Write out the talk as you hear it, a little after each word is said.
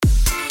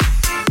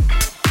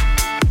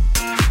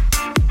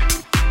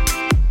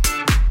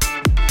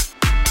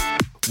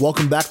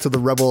Welcome back to the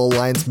Rebel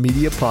Alliance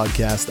Media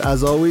Podcast.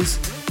 As always,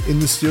 in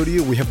the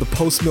studio, we have the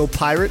Post-Mill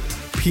Pirate,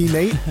 P.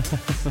 Nate.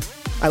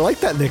 I like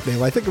that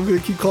nickname. I think I'm going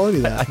to keep calling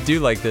you that. I do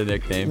like the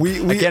nickname.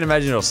 I can't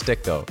imagine it'll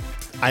stick, though.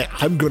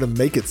 I'm going to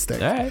make it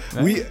stick. All right.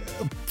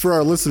 For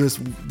our listeners,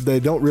 they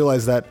don't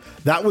realize that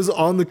was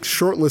on the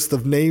short list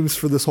of names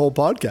for this whole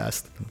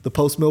podcast. The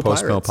Post-Mill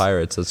Pirates. Post-Mill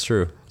Pirates, that's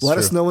true. Let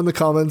us know in the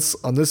comments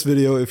on this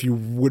video if you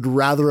would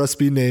rather us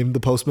be named the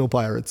Post-Mill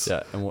Pirates.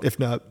 Yeah. If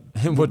not,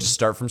 we'll just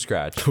start from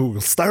scratch. We'll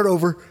start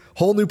over.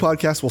 Whole new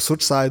podcast. We'll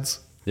switch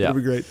sides. Yeah. It'll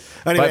be great.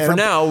 Anyway, but for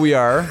now, we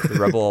are the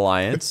Rebel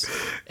Alliance,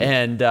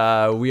 and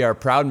we are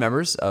proud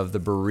members of the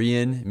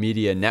Berean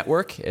Media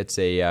Network. It's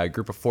a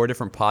group of 4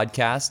 different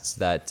podcasts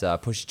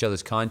that push each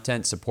other's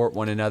content, support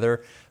one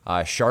another,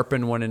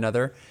 sharpen one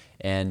another,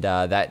 and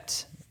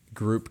that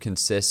group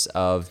consists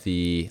of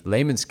the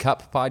Layman's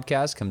Cup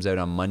podcast, comes out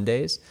on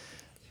Mondays.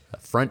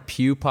 Front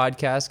Pew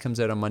podcast comes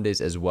out on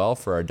Mondays as well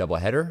for our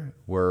doubleheader.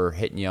 We're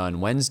hitting you on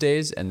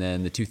Wednesdays, and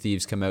then the Two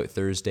Thieves come out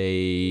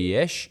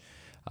Thursday-ish.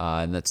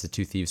 And that's the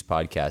Two Thieves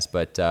podcast.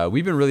 But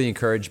we've been really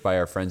encouraged by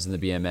our friends in the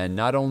BMN,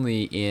 not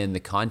only in the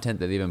content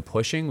that they've been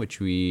pushing,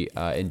 which we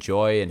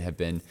enjoy and have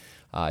been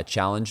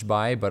challenged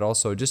by, but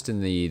also just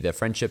in the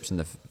friendships and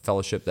the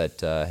fellowship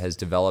that has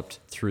developed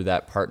through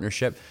that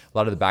partnership. A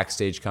lot of the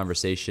backstage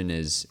conversation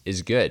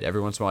is good. Every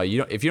once in a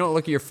while, if you don't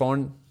look at your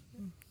phone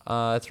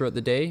throughout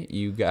the day,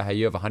 you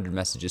have 100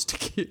 messages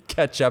to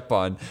catch up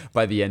on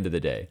by the end of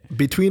the day.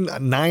 Between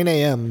 9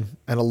 a.m.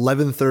 and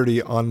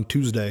 11:30 on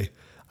Tuesday,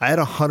 I had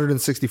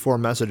 164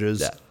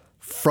 messages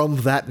from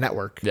that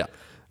network. Yeah.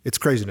 It's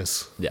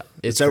craziness. Yeah.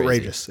 It's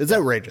outrageous. It's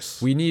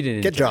outrageous. We need an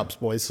intern. Get jobs,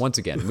 boys. Once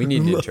again, we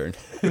need an intern.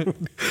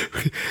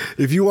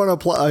 If you want to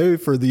apply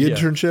for the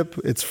internship,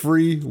 it's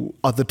free.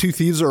 The Two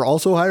Thieves are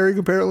also hiring,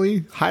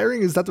 apparently.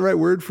 Hiring, is that the right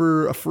word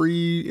for a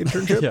free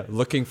internship? Yeah,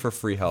 looking for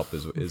free help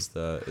is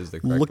the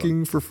correct Looking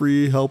one. for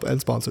free help and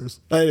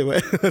sponsors.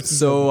 Anyway.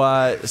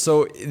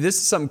 So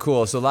this is something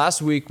cool. So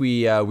last week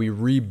we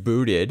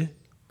rebooted.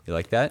 You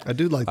like that? I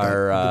do like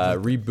that.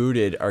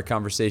 Rebooted our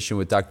conversation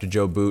with Dr.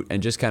 Joe Boot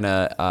and just kind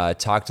of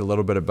talked a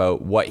little bit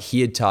about what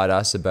he had taught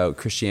us about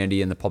Christianity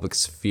in the public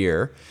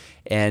sphere.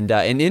 And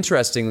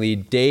interestingly,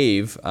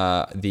 Dave,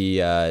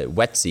 the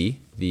Wetsy,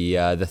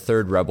 the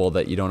third rebel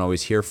that you don't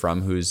always hear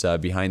from, who's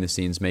behind the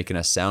scenes making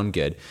us sound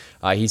good,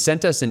 he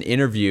sent us an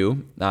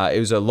interview. It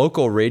was a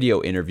local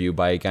radio interview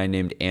by a guy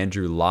named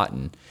Andrew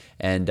Lawton.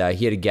 And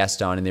he had a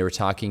guest on, and they were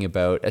talking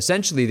about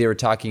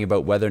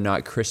whether or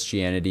not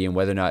Christianity and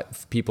whether or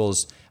not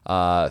people's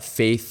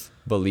faith,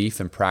 belief,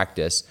 and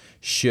practice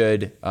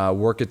should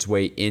work its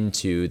way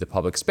into the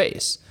public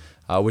space,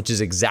 which is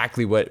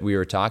exactly what we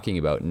were talking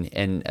about.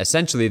 And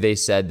essentially, they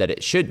said that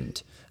it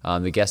shouldn't.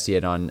 The guest he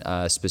had on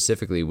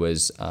specifically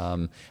was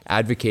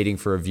advocating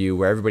for a view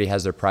where everybody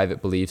has their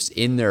private beliefs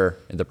in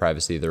the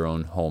privacy of their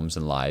own homes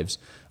and lives.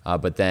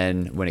 But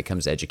then when it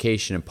comes to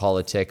education and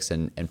politics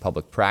and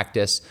public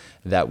practice,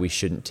 that we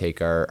shouldn't take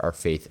our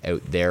faith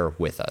out there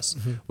with us,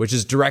 which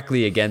is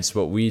directly against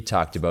what we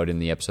talked about in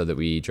the episode that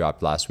we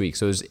dropped last week.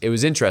 So it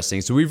was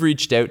interesting. So we've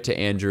reached out to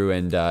Andrew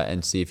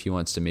and see if he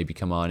wants to maybe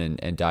come on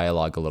and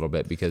dialogue a little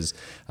bit, because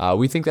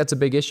we think that's a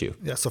big issue.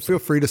 Yeah, so feel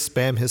free to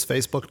spam his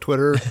Facebook,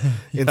 Twitter,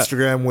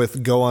 Instagram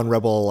with Go On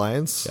Rebel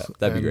Alliance. Yeah,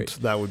 that'd be great.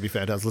 That would be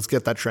fantastic. Let's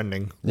get that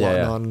trending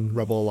on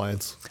Rebel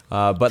Alliance.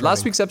 But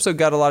last week's episode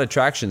got a lot of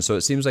traction, so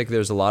it seems like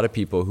there's a lot of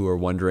people who are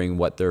wondering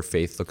what their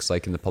faith looks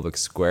like in the public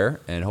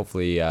square, and hopefully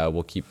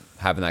we'll keep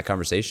having that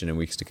conversation in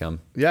weeks to come.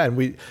 Yeah, and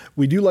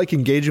we do like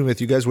engaging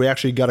with you guys. We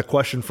actually got a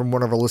question from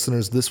one of our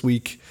listeners this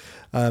week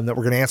that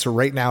we're going to answer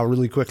right now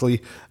really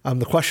quickly.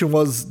 The question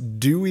was,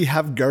 do we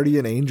have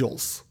guardian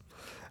angels?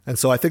 And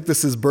so I think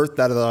this is birthed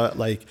out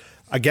of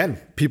again,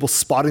 people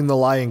spotting the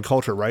lie in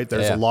culture, right?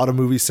 There's a lot of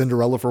movies,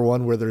 Cinderella for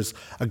one, where there's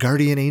a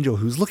guardian angel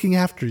who's looking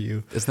after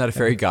you. Isn't that a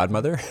fairy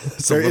godmother?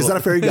 Is that a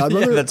fairy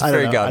godmother? Yeah, that's a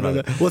fairy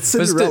godmother. What's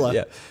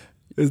Cinderella?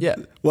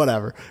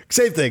 Whatever.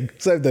 Same thing.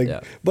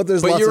 Yeah. But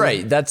you're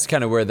right. That's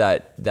kind of where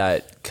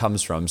that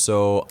comes from.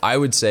 So I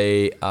would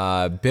say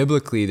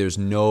biblically, there's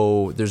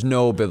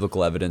no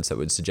biblical evidence that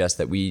would suggest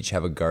that we each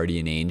have a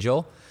guardian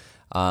angel.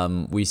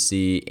 We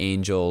see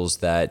angels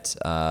that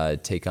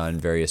take on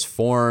various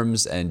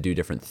forms and do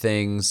different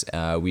things.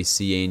 We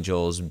see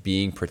angels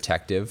being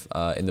protective.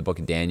 In the book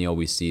of Daniel,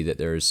 we see that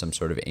there's some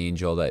sort of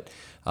angel that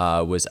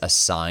was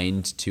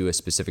assigned to a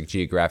specific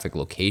geographic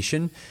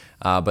location.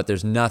 But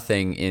there's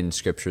nothing in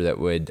Scripture that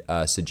would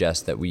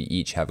suggest that we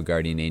each have a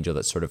guardian angel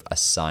that's sort of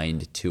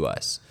assigned to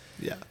us.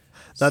 Yeah,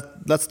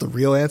 that's the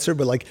real answer.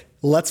 But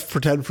let's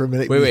pretend for a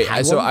minute. Wait.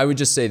 So I would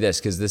just say this,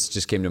 because this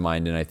just came to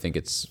mind, and I think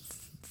it's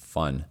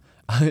fun.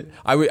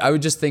 I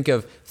would just think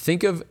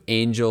of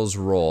angels'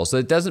 role. So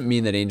it doesn't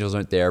mean that angels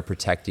aren't there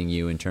protecting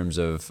you in terms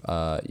of,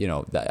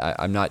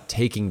 I'm not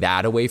taking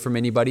that away from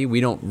anybody.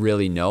 We don't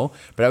really know.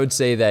 But I would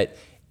say that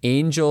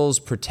angels'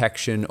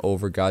 protection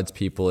over God's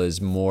people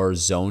is more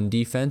zone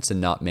defense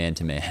and not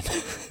man-to-man.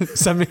 Does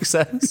that make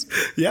sense?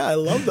 Yeah, I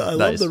love that. I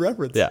love the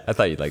reference. Yeah, I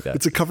thought you'd like that.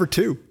 It's a cover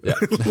too. Yeah.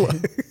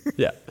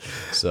 Yeah.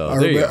 So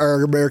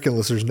our American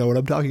listeners know what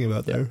I'm talking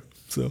about there.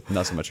 So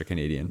Not so much a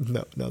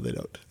Canadian. no, they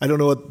don't. I don't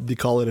know what they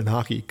call it in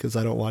hockey because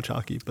I don't watch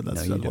hockey, but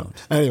that's No, the you one.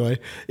 don't. Anyway,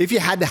 if you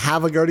had to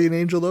have a guardian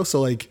angel though,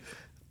 so like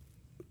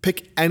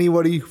pick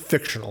anybody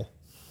fictional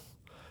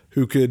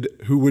who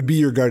would be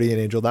your guardian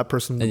angel. That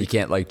person would And be, you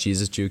can't like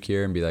Jesus juke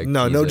here and be like,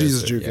 no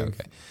Jesus or- juking.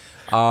 okay.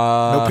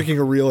 No picking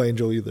a real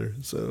angel either.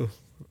 So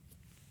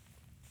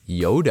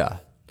Yoda.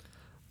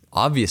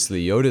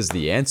 Obviously, Yoda's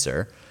the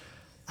answer.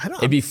 I don't.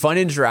 It'd be fun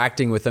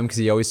interacting with him because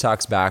he always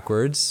talks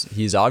backwards.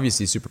 He's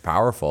obviously super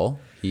powerful.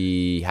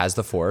 He has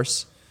the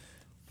Force.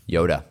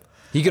 Yoda.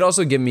 He could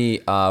also give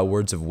me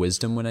words of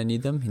wisdom when I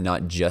need them,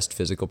 not just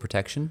physical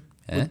protection.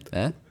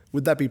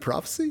 Would that be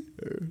prophecy?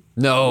 Or?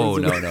 No.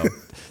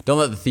 Don't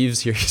let the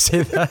thieves hear you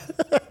say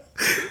that.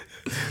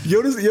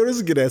 Yoda's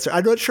a good answer.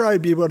 I'm not sure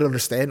I'd be able to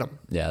understand him.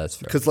 Yeah, that's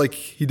fair. Because like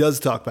he does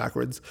talk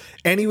backwards,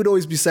 and he would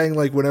always be saying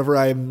like whenever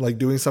I'm like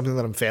doing something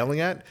that I'm failing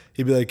at,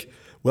 he'd be like,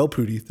 "Well,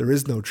 Pootie, there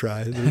is no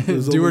try.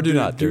 There's Do only or do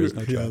not. There is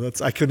no try." Yeah,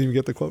 I couldn't even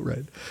get the quote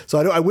right. So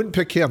I wouldn't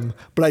pick him,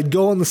 but I'd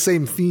go on the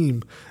same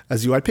theme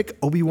as you. I'd pick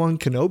Obi-Wan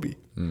Kenobi.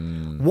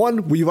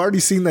 One, we've already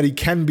seen that he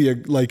can be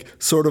like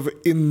sort of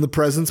in the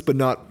presence, but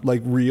not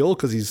like real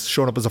because he's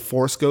shown up as a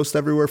Force ghost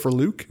everywhere for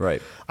Luke.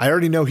 Right. I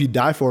already know he'd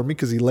die for me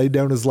because he laid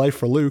down his life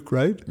for Luke.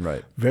 Right.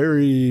 Right.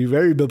 Very,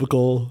 very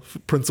biblical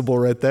principle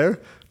right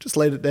there. Just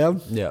laid it down.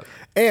 Yeah.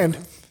 And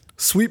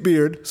sweet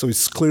beard, so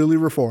he's clearly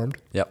reformed.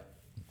 Yep.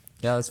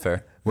 Yeah, that's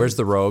fair. Where's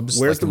the robes?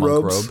 Wears Like the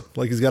monk robes. robe?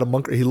 Like he's got a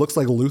monk. He looks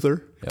like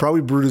Luther. He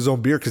probably brewed his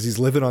own beer because he's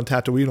living on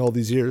Tatooine all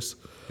these years.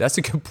 That's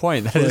a good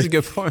point. That is a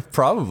good point.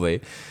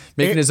 Probably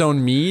making his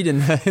own mead in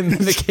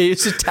the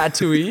caves of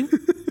Tatooine.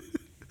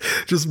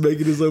 Just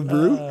making his own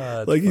brew.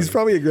 Like he's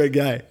probably a great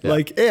guy. Yeah.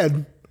 Like,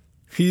 and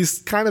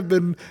he's kind of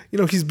been,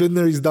 he's been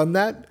there, he's done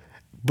that,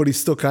 but he's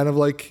still kind of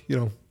like,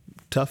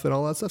 tough and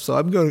all that stuff. So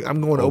I'm going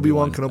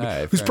Obi-Wan Kenobi, All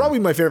right, who's fair probably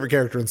my favorite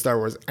character in Star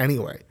Wars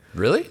anyway.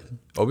 Really?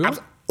 Obi-Wan?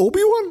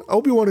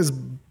 Obi-Wan is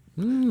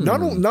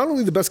not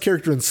only the best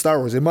character in Star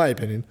Wars, in my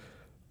opinion,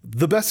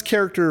 the best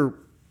character,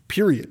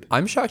 period.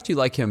 I'm shocked you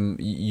like him.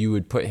 You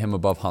would put him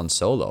above Han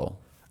Solo.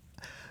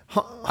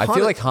 I Han-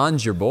 feel like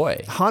Han's your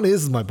boy. Han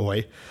is my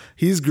boy.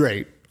 He's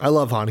great. I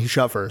love Han. He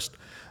shot first.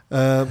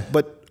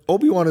 But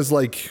Obi-Wan is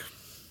like,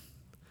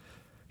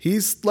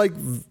 he's like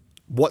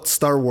what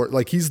Star Wars,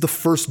 like he's the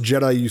first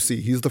Jedi you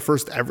see. He's the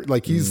first ever,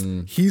 like he's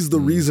the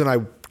reason I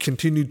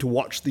continued to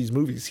watch these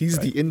movies. He's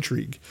the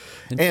intrigue.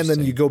 And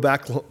then you go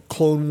back,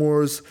 Clone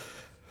Wars,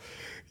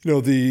 the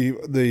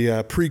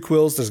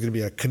prequels. There's going to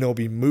be a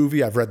Kenobi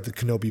movie. I've read the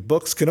Kenobi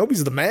books.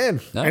 Kenobi's the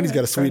man, and he's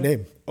got a sweet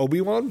name.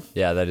 Obi-Wan?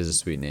 Yeah, that is a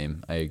sweet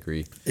name. I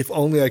agree. If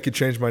only I could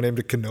change my name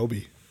to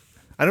Kenobi.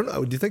 I don't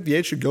know. Do you think the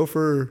H should go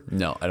for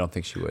No, I don't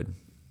think she would.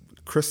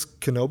 Chris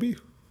Kenobi?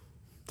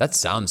 That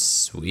sounds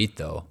sweet,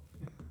 though.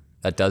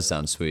 That does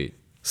sound sweet.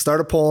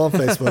 Start a poll on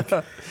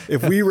Facebook.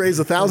 If we raise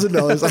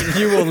 $1,000,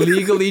 You will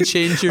legally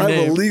change your I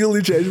name. will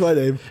legally change my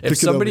name. If to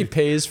somebody Kenobi.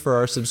 pays for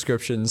our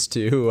subscriptions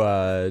to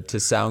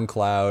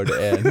SoundCloud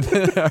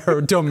and our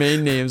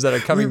domain names that are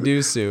coming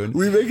due soon,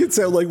 We make it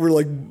sound like we're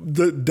like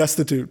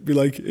destitute. Be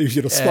like,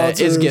 sponsors.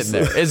 it's getting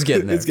there. It's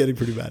getting there. It's getting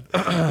pretty bad.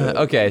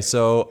 okay.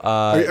 So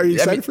Are you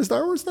excited for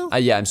Star Wars though?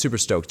 Yeah, I'm super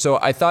stoked. So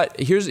I thought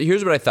here's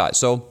what I thought.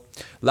 So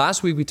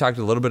last week we talked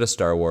a little bit of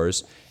Star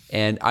Wars,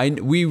 and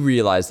we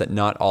realized that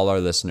not all our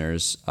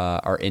listeners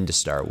are into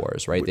Star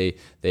Wars, right?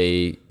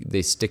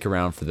 They stick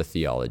around for the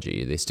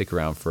theology. They stick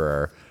around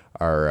for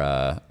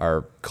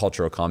our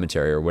cultural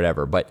commentary or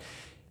whatever. But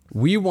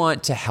we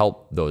want to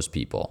help those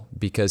people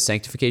because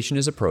sanctification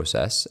is a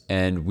process,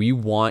 and we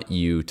want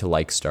you to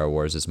like Star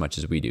Wars as much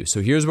as we do.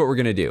 So here's what we're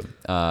gonna do.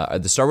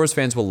 The Star Wars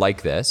fans will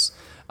like this.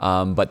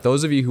 But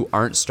those of you who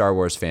aren't Star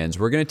Wars fans,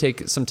 we're going to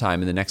take some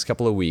time in the next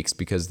couple of weeks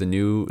because the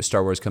new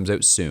Star Wars comes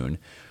out soon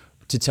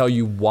to tell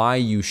you why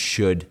you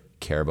should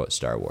care about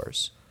Star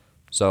Wars.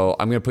 So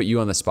I'm going to put you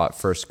on the spot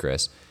first,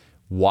 Chris.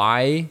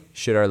 Why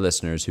should our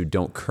listeners who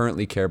don't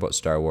currently care about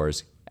Star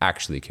Wars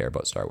actually care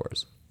about Star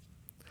Wars?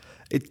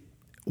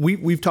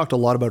 We've talked a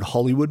lot about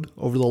Hollywood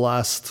over the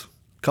last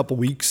couple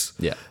weeks.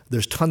 Yeah.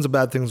 There's tons of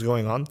bad things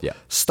going on. Yeah.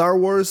 Star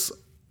Wars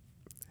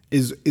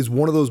is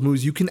one of those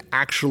movies you can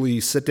actually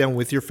sit down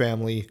with your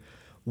family,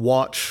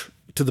 watch.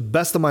 To the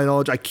best of my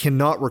knowledge, I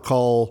cannot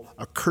recall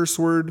a curse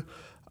word,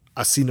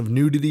 a scene of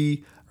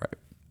nudity,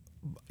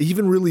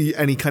 even really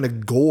any kind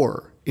of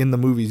gore in the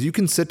movies. You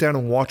can sit down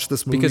and watch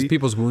this movie. Because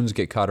people's wounds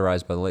get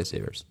cauterized by the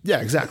lightsabers.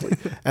 Yeah, exactly.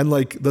 And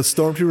like the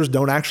stormtroopers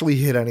don't actually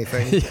hit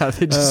anything. Yeah,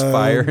 they just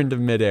fire into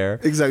midair.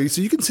 Exactly.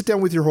 So you can sit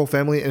down with your whole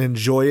family and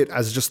enjoy it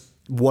as just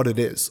what it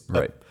is.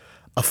 Right.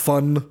 A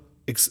fun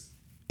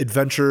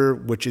adventure,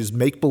 which is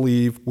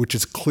make-believe, which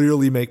is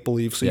clearly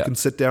make-believe. So you can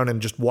sit down and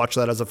just watch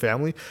that as a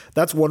family.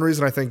 That's one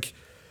reason I think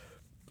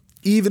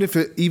even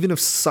if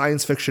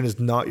science fiction is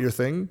not your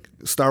thing,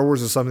 Star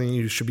Wars is something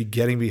you should be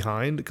getting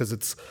behind, because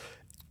it's,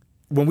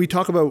 when we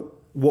talk about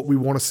what we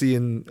want to see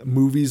in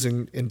movies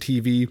and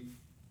TV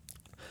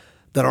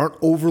that aren't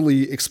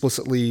overly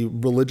explicitly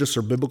religious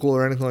or biblical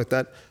or anything like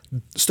that,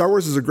 Star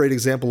Wars is a great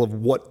example of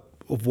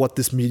what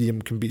this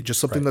medium can be.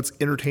 Just something that's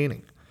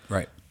entertaining.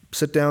 Right.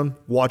 Sit down,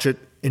 watch it,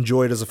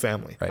 enjoy it as a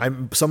family. Right.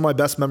 Some of my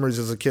best memories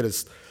as a kid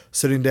is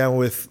sitting down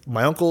with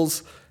my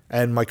uncles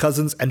and my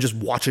cousins and just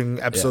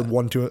watching episode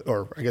 1, 2,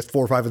 or I guess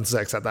 4, 5, and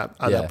 6 at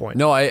that point.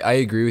 No, I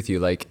agree with you.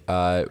 Like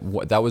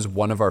that was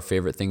one of our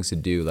favorite things to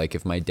do. Like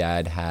if my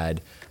dad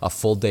had a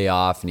full day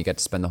off and he got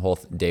to spend the whole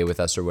day with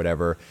us or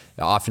whatever,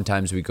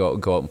 oftentimes we go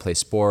out and play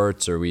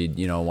sports, or we'd,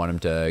 want him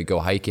to go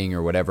hiking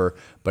or whatever.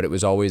 But it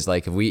was always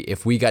like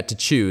if we got to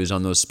choose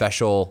on those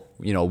special,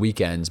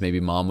 weekends, maybe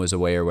mom was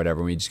away or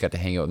whatever, and we just got to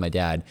hang out with my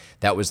dad,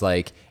 that was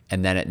like,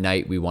 and then at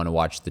night we want to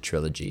watch the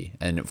trilogy.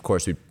 And of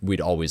course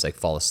we'd always like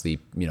fall asleep,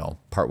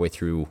 partway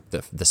through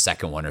the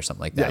second one or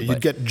something like that. Yeah,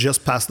 you'd get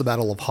just past the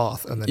Battle of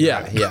Hoth and then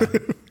yeah.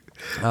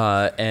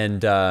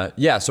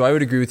 So I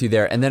would agree with you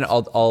there. And then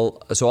I'll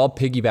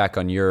piggyback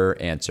on your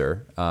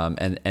answer,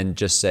 and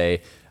just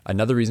say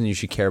another reason you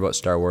should care about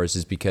Star Wars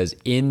is because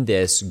in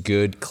this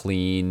good,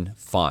 clean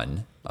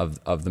fun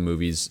of the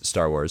movies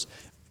Star Wars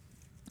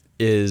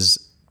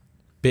is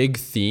big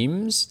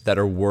themes that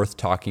are worth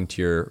talking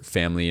to your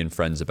family and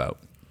friends about.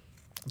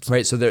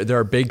 Right, so there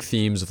are big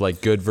themes of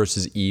like good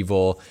versus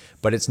evil,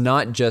 but it's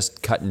not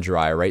just cut and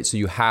dry, right? So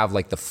you have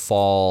like the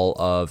fall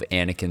of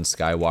Anakin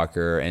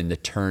Skywalker and the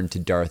turn to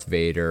Darth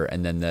Vader,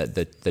 and then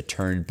the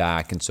turn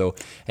back,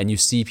 and you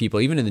see people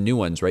even in the new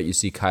ones, right? You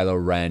see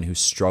Kylo Ren who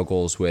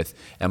struggles with,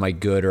 am I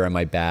good or am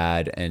I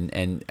bad?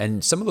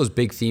 And some of those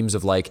big themes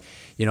of like,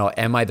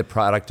 am I the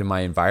product of my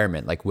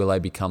environment? Like, will I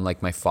become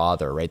like my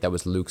father, right? That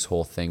was Luke's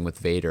whole thing with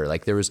Vader.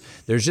 Like there's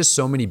just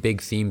so many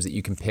big themes that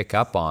you can pick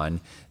up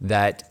on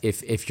that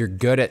if you're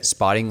good at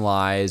spotting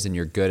lies and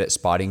you're good at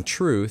spotting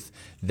truth,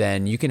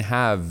 then you can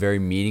have very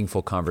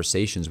meaningful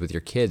conversations with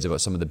your kids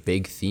about some of the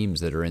big themes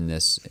that are in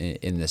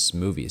this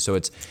movie. So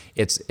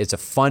it's a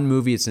fun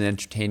movie, it's an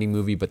entertaining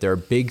movie, but there are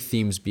big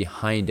themes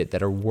behind it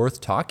that are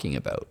worth talking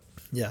about.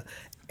 Yeah.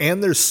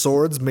 And there's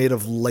swords made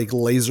of like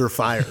laser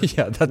fire.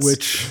 Yeah, that's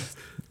which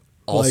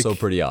also like,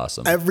 pretty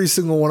awesome. Every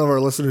single one of our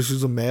listeners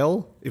who's a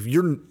male, if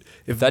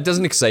that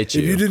doesn't excite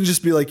you, if you didn't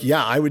just be like,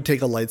 yeah, I would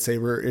take a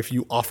lightsaber. If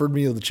you offered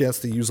me the chance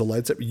to use a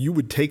lightsaber, you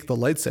would take the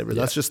lightsaber.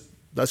 Yeah.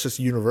 That's just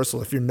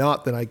universal. If you're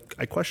not, then I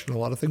question a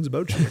lot of things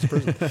about you as a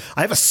person.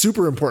 I have a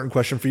super important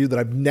question for you that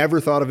I've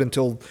never thought of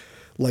until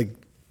like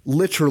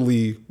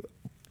literally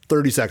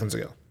 30 seconds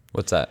ago.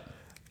 What's that?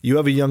 You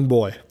have a young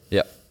boy.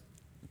 Yep.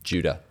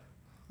 Judah.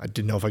 I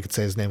didn't know if I could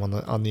say his name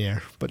on the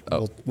air, but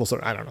we'll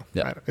sort of, I don't know.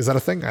 Yeah. Is that a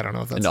thing? I don't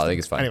know if that's No, I think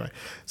it's fine. Anyway,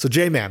 so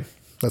J-Man,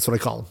 that's what I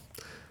call him.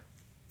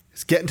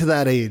 He's getting to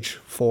that age,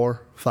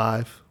 4,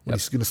 5, when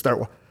he's going to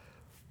start.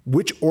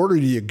 Which order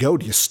do you go?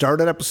 Do you start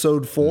at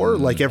episode 4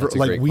 like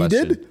we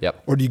did?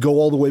 Yep. Or do you go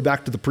all the way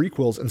back to the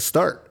prequels and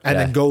start and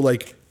then go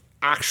like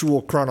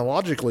actual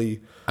chronologically?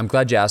 I'm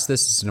glad you asked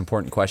this. It's an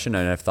important question,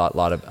 and I've thought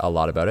a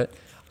lot about it.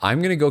 I'm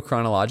going to go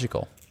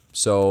chronological.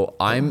 So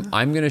I'm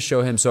going to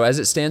show him. So as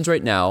it stands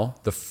right now,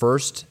 the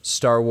first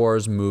Star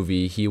Wars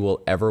movie he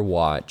will ever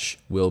watch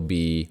will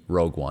be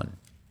Rogue One.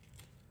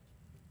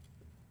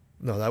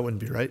 No, that wouldn't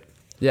be right.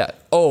 Yeah.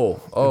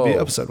 It'd be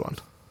episode 1.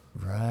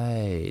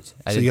 Right.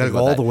 So you got to go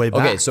all the way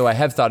back. Okay, so I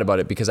have thought about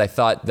it because I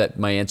thought that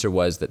my answer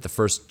was that the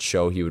first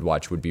show he would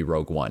watch would be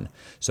Rogue One.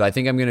 So I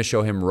think I'm going to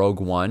show him Rogue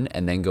One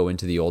and then go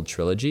into the old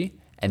trilogy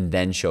and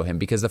then show him,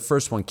 because the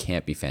first one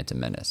can't be Phantom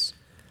Menace.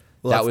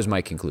 Well, that was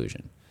my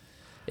conclusion.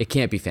 It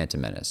can't be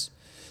Phantom Menace.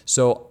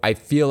 So I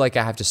feel like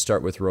I have to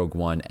start with Rogue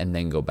One and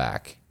then go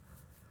back.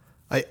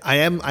 I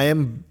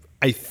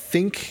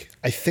think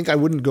I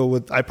wouldn't go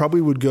with, I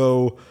probably would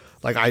go,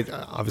 like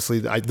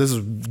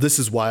this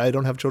is why I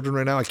don't have children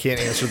right now. I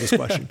can't answer this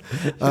question.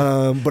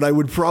 But I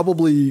would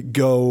probably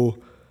go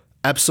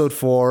episode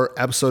 4,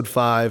 episode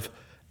 5,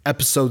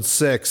 episode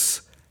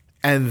 6,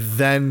 and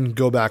then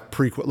go back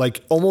prequel,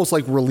 like almost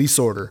like release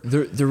order.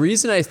 The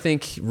reason I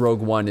think Rogue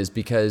One is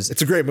because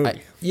it's a great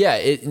movie.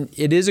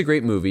 It is a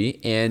great movie,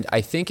 and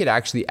I think it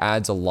actually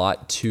adds a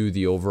lot to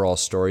the overall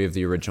story of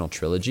the original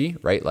trilogy,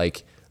 right?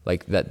 Like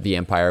that the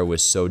Empire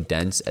was so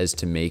dense as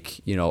to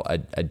make,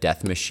 a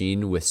death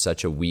machine with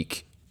such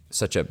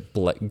a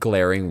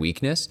glaring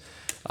weakness.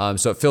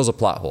 So it fills a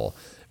plot hole.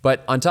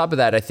 But on top of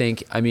that,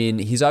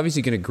 he's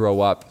obviously going to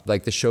grow up.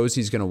 Like the shows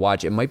he's going to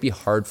watch, it might be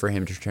hard for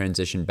him to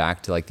transition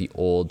back to like the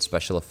old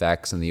special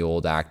effects and the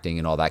old acting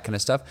and all that kind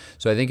of stuff.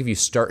 So I think if you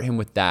start him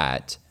with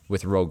that,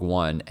 with Rogue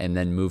One, and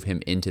then move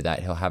him into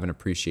that, he'll have an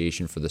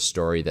appreciation for the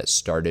story that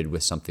started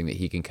with something that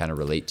he can kind of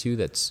relate to,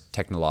 that's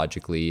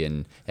technologically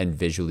and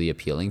visually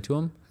appealing to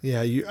him.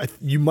 Yeah,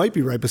 you might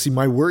be right, but see,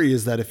 my worry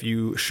is that if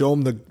you show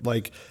him the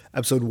like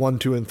episode 1,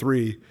 2, and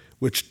 3,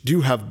 which do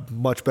have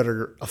much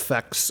better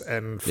effects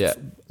and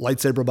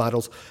lightsaber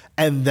battles,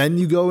 and then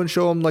you go and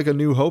show him like A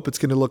New Hope, it's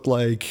going to look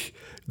like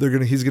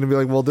he's going to be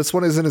like, well, this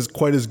one isn't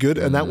quite as good,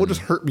 and that will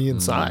just hurt me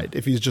inside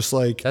if he's just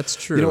like, that's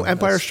true.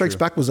 Empire Strikes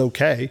Back was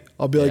okay.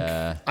 I'll be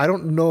like, I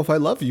don't know if I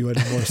love you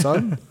anymore,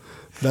 son.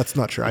 That's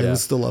not true. I would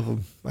still love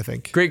him, I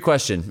think. Great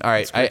question. All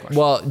right.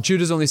 Well,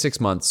 Judah's only 6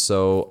 months,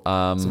 so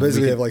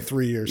basically we have like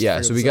 3 years. Yeah,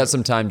 so we got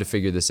some time to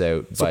figure this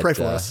out. So pray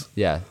for us.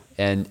 Yeah.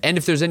 And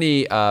if there's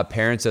any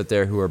parents out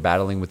there who are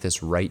battling with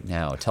this right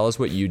now, tell us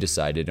what you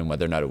decided and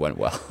whether or not it went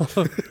well.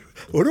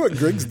 Wonder what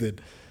Griggs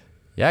did.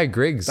 Yeah,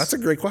 Griggs. That's a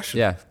great question.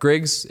 Yeah,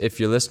 Griggs, if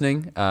you're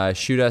listening,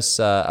 shoot us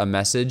a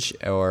message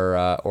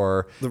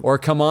or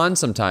come on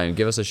sometime,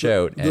 give us a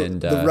shout.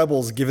 The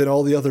Rebels giving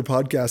all the other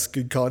podcasts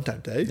good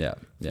content, eh? Yeah.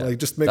 Like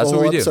just make That's a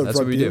whole what we do. episode That's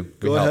from what we you. do.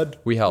 Go ahead.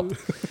 We help.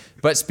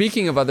 But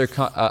speaking of other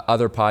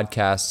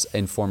podcasts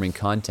informing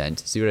content,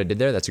 see what I did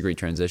there? That's a great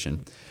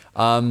transition.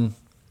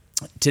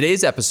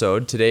 Today's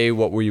episode,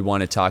 what we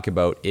want to talk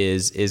about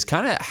is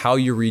kind of how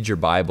you read your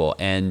Bible,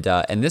 and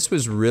this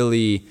was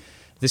really.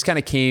 This kind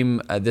of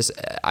came, this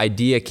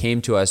idea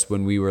came to us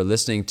when we were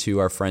listening to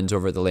our friends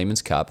over at the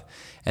Layman's Cup,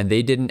 and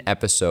they did an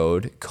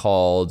episode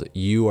called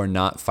You Are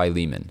Not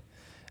Philemon,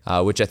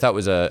 which I thought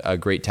was a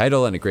great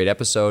title and a great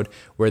episode,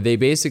 where they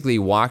basically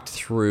walked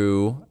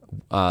through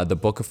the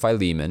book of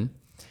Philemon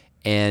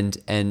and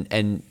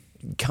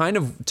kind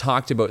of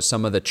talked about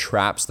some of the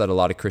traps that a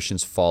lot of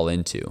Christians fall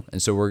into.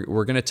 And so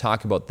we're going to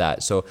talk about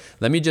that. So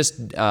let me just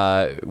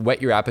whet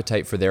your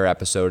appetite for their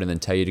episode and then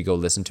tell you to go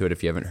listen to it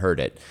if you haven't heard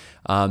it.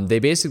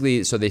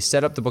 They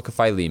set up the book of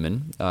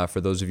Philemon.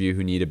 For those of you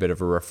who need a bit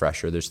of a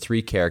refresher, there's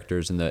 3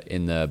 characters in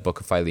the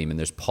book of Philemon.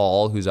 There's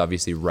Paul, who's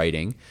obviously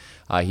writing.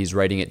 He's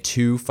writing it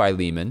to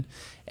Philemon.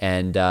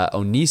 And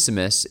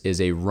Onesimus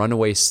is a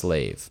runaway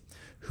slave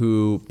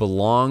who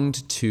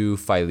belonged to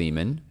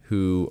Philemon,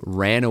 who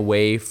ran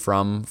away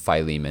from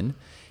Philemon.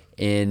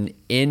 In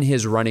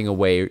his running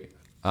away,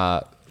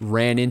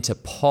 ran into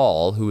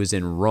Paul, who was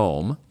in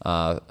Rome.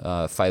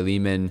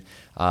 Philemon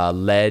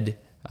led,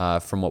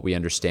 from what we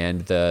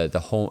understand,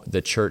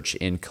 the church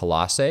in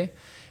Colossae.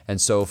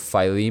 And so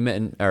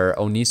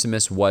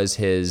Onesimus was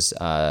his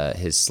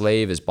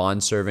slave, his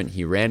bondservant.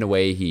 He ran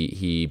away.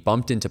 He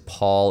bumped into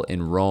Paul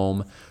in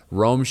Rome.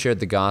 Rome shared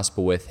the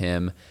gospel with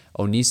him.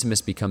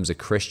 Onesimus becomes a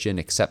Christian,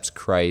 accepts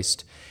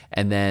Christ.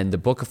 And then the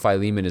book of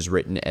Philemon is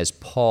written as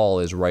Paul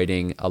is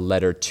writing a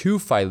letter to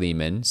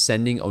Philemon,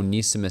 sending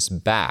Onesimus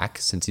back,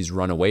 since he's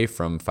run away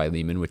from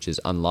Philemon, which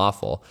is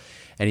unlawful.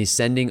 And he's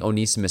sending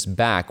Onesimus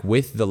back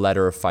with the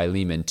letter of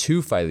Philemon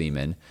to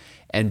Philemon.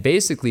 And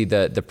basically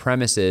the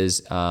premise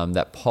is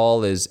that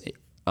Paul is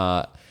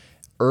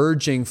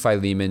urging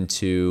Philemon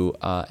to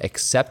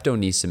accept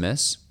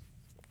Onesimus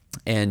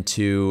and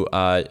to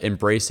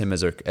embrace him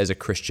as a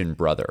Christian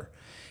brother.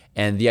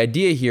 And the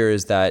idea here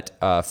is that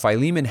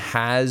Philemon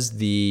has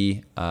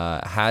the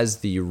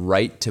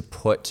right to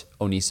put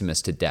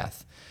Onesimus to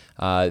death.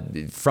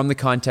 From the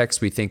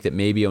context, we think that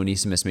maybe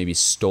Onesimus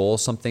stole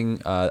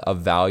something of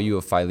value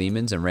of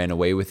Philemon's and ran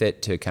away with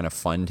it to kind of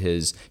fund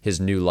his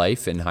new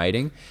life in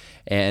hiding.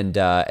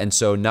 And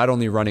so not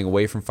only running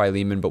away from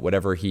Philemon, but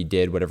whatever he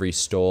did, whatever he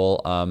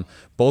stole,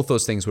 both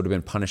those things would have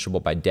been punishable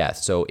by death.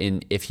 So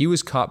if he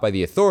was caught by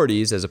the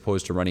authorities, as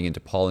opposed to running into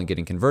Paul and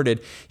getting converted,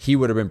 he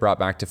would have been brought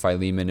back to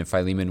Philemon, and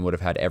Philemon would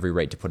have had every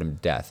right to put him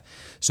to death.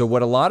 So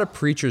what a lot of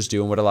preachers do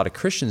and what a lot of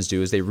Christians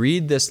do is they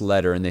read this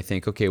letter and they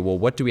think, okay, well,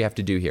 what do we have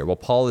to do here? Well,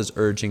 Paul is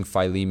urging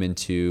Philemon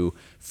to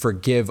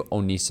forgive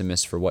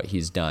Onesimus for what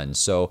he's done.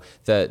 So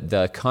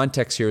the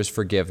context here is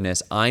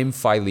forgiveness. I'm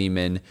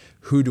Philemon.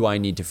 Who do I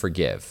need to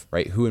forgive,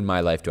 right? Who in my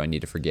life do I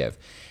need to forgive?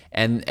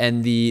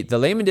 And the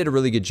layman did a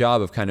really good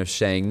job of kind of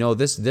saying, no,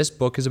 this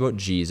book is about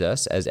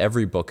Jesus, as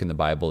every book in the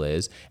Bible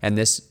is, and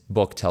this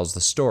book tells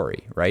the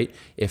story, right?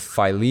 If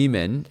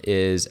Philemon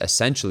is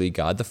essentially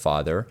God the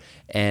Father,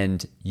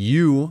 and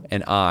you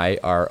and I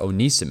are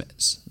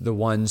Onesimus, the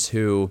ones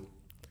who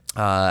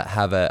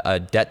have a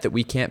debt that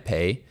we can't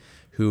pay,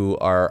 who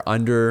are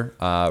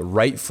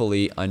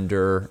rightfully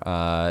under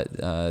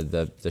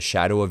the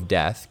shadow of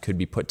death, could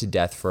be put to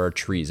death for our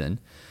treason,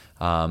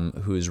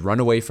 who's run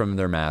away from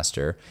their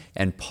master.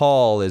 And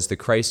Paul is the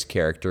Christ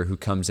character who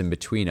comes in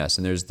between us.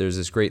 And there's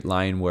this great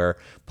line where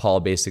Paul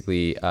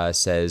basically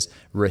says,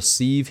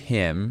 receive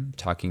him,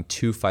 talking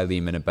to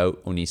Philemon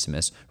about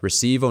Onesimus,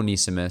 receive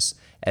Onesimus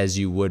as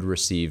you would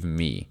receive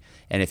me.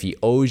 And if he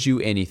owes you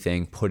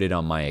anything, put it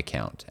on my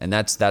account. And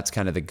that's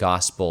kind of the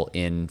gospel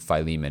in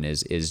Philemon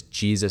is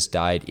Jesus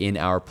died in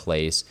our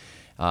place.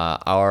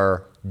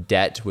 Our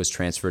debt was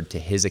transferred to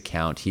his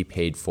account. He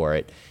paid for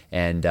it.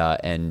 And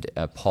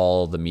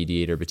Paul, the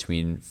mediator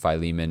between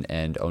Philemon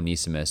and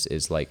Onesimus,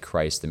 is like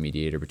Christ, the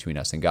mediator between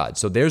us and God.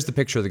 So there's the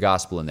picture of the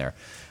gospel in there.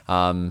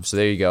 So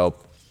there you go.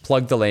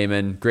 Plug the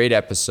layman. Great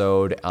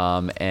episode.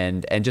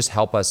 And just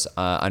help us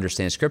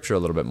understand Scripture a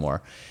little bit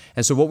more.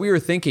 And so what we were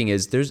thinking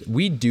is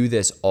we do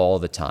this all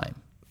the time,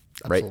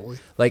 right? Absolutely.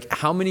 Like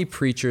how many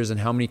preachers and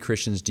how many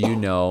Christians do you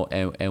know,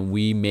 and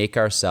we make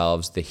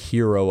ourselves the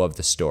hero of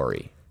the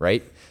story,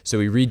 right? So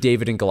we read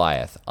David and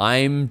Goliath.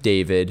 I'm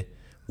David.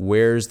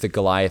 Where's the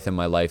Goliath in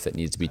my life that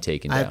needs to be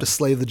taken down? I have to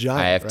slay the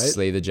giant, I have to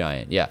slay the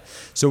giant, yeah.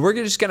 So we're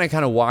just going to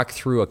kind of walk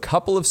through a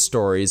couple of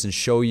stories and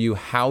show you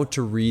how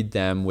to read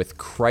them with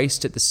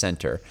Christ at the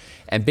center.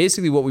 And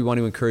basically what we want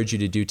to encourage you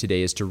to do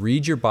today is to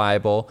read your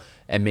Bible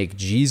and make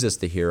Jesus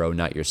the hero,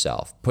 not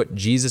yourself. Put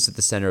Jesus at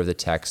the center of the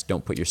text.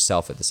 Don't put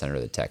yourself at the center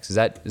of the text. Is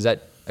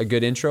that a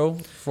good intro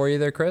for you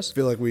there, Chris? I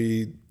feel like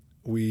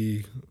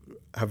we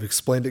have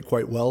explained it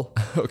quite well.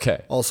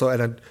 Okay. Also,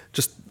 and it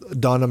just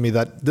dawned on me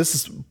that this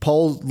is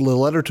Paul's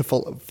letter to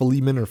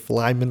Philemon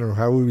or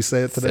however we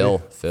say it today.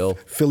 Phil.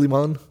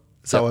 Philemon.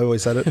 That's how I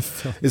always said it.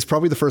 It's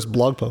probably the first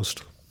blog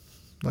post.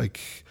 Like,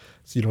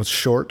 you know, it's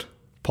short.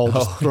 Paul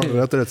just throwing it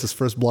out there. It's his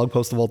first blog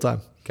post of all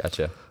time.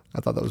 Gotcha. I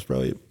thought that was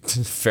brilliant.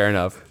 Fair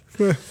enough.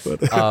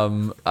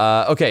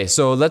 Okay,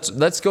 so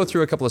let's go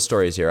through a couple of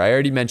stories here. I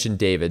already mentioned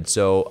David.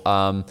 So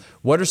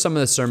what are some of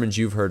the sermons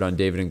you've heard on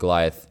David and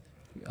Goliath?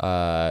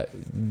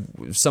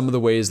 Some of the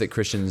ways that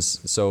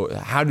Christians. So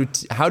how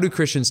do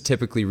Christians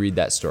typically read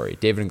that story,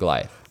 David and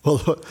Goliath?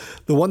 Well,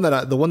 the one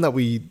that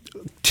we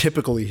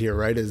typically hear,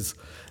 right, is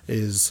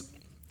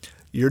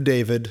you're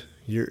David,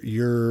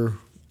 you're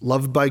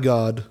loved by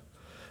God,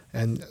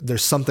 and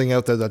there's something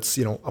out there that's,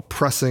 you know,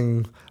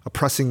 oppressing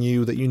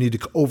you that you need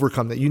to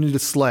overcome, that you need to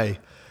slay,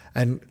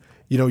 and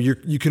you know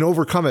you can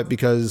overcome it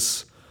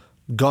because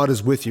God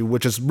is with you,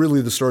 which is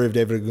really the story of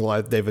David and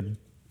Goliath. David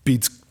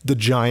beats the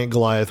giant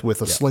Goliath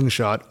with a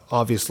slingshot,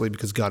 obviously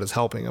because God is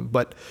helping him.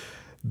 But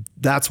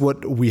that's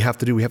what we have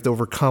to do. We have to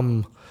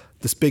overcome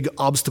this big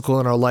obstacle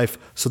in our life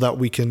so that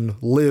we can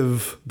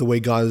live the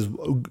way God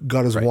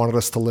has wanted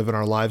us to live in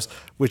our lives,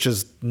 which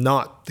is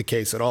not the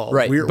case at all.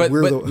 Right. But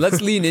let's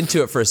lean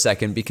into it for a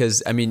second,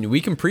 because I mean,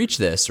 we can preach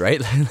this,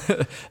 right?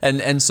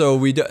 and so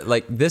we do,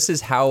 like, this is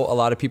how a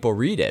lot of people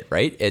read it,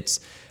 right? It's,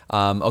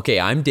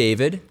 okay, I'm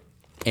David,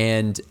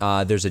 and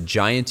there's a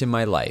giant in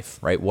my life,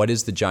 right? What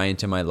is the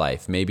giant in my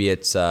life? Maybe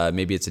it's a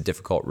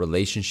difficult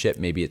relationship.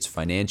 Maybe it's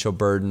financial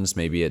burdens.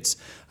 Maybe it's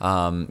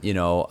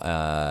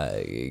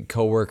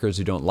coworkers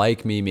who don't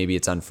like me. Maybe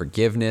it's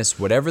unforgiveness.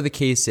 Whatever the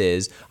case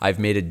is, I've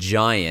made a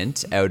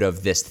giant out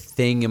of this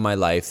thing in my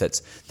life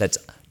that's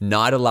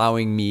not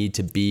allowing me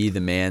to be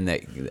the man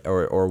that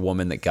or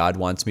woman that God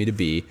wants me to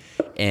be.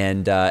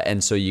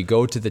 And so you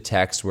go to the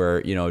text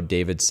where, you know,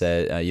 David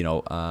said,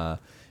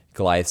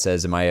 Goliath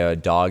says, am I a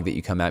dog that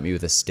you come at me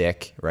with a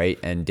stick, right?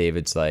 And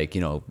David's like, you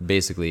know,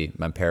 basically,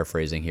 I'm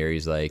paraphrasing here.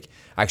 He's like,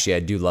 actually,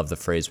 I do love the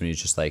phrase when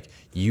he's just like,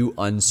 you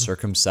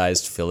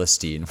uncircumcised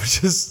Philistine,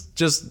 which is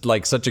just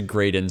like such a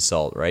great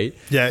insult, right?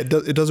 Yeah, it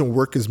doesn't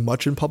work as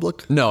much in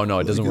public. No,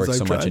 it doesn't work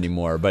so much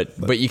anymore. But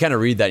you kind of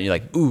read that and you're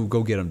like, ooh,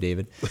 go get him,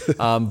 David.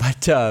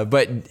 But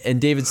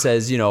David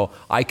says, you know,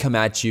 I come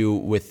at you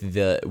with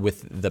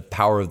the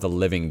power of the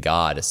living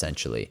God,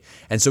 essentially.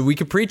 And so we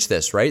could preach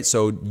this, right?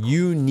 So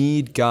you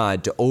need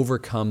God to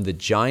overcome the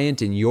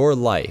giant in your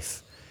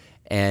life.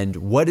 And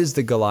what is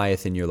the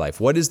Goliath in your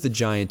life? What is the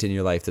giant in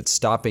your life that's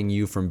stopping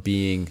you from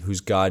being whose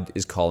God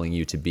is calling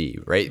you to be,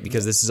 right?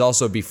 Because this is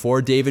also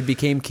before David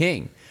became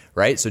king,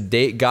 right? So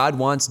God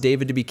wants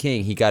David to be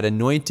king. He got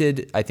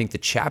anointed, I think, the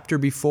chapter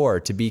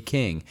before to be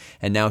king.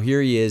 And now here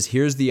he is.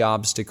 Here's the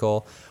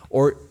obstacle.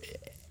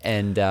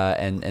 And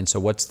so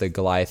what's the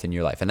Goliath in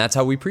your life? And that's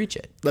how we preach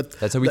it.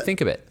 That's how we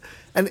think of it.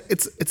 And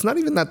it's not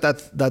even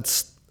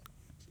that's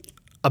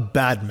a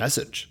bad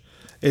message.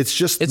 It's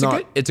just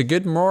it's a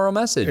good moral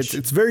message.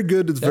 It's very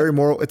good. It's very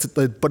moral.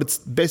 But it's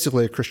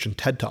basically a Christian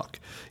TED Talk.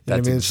 You know That's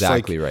what I mean? It's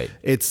exactly like, right.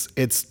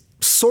 It's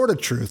sort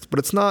of truth, but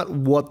it's not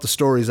what the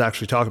story is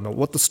actually talking about.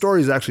 What the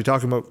story is actually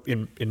talking about,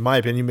 in my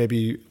opinion,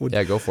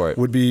 go for it.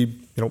 Would be,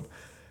 you know,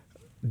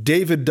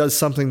 David does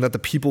something that the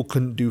people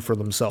couldn't do for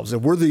themselves.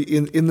 And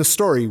in the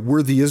story,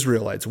 we're the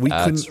Israelites. We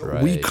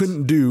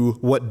couldn't do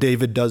what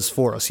David does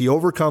for us. He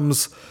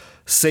overcomes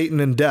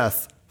Satan and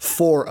death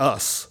for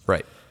us.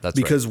 Right.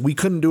 Because we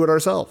couldn't do it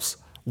ourselves.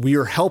 We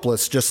are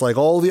helpless, just like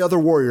all the other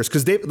warriors.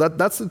 Because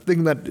that's the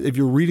thing that if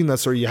you're reading that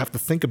story, you have to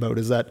think about,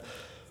 is that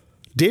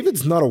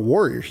David's not a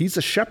warrior. He's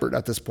a shepherd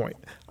at this point.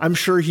 I'm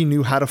sure he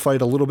knew how to fight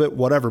a little bit,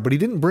 whatever, but he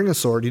didn't bring a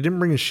sword. He didn't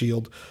bring a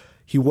shield.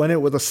 He went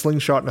out with a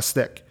slingshot and a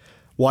stick.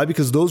 Why?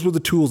 Because those were the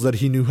tools that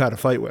he knew how to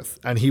fight with.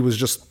 And he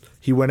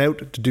went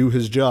out to do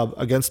his job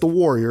against a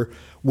warrior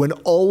when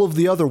all of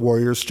the other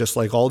warriors, just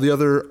like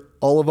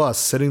all of us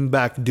sitting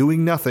back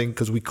doing nothing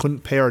because we couldn't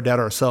pay our debt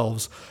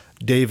ourselves.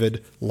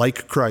 David,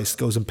 like Christ,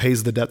 goes and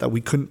pays the debt that we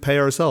couldn't pay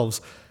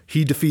ourselves.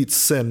 He defeats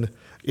sin.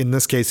 In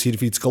this case, he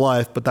defeats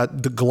Goliath, but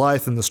the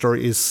Goliath in the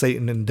story is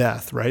Satan and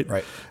death, right?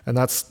 Right. And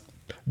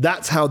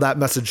that's how that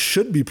message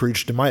should be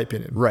preached, in my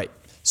opinion. Right.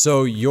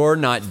 So you're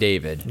not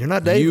David. You're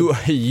not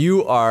David.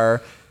 You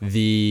are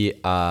the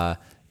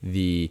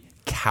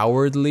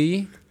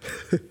cowardly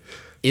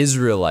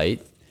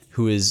Israelite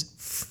who is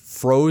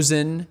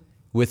frozen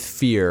with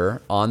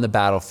fear on the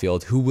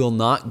battlefield, who will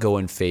not go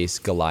and face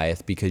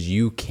Goliath because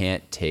you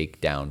can't take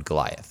down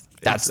Goliath.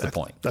 That's the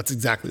point. That's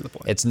exactly the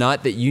point. It's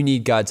not that you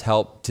need God's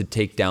help to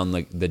take down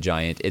the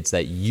giant. It's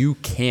that you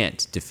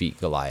can't defeat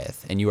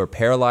Goliath. And you are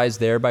paralyzed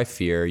there by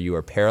fear. You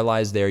are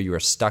paralyzed there. You are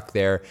stuck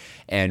there.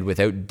 And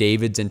without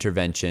David's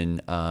intervention,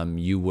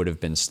 you would have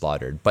been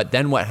slaughtered. But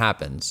then what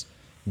happens?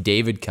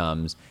 David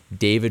comes.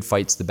 David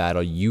fights the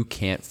battle you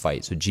can't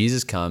fight. So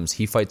Jesus comes.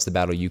 He fights the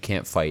battle you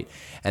can't fight.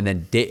 And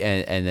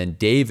then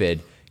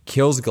David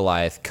kills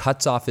Goliath,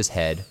 cuts off his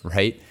head,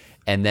 right?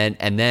 And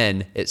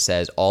then it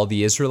says all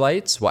the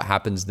Israelites, what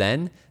happens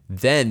then?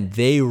 then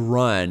they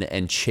run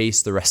and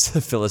chase the rest of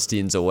the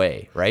Philistines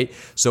away, right?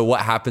 So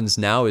what happens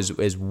now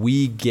is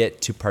we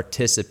get to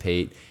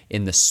participate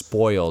in the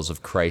spoils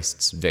of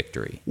Christ's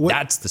victory.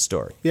 That's the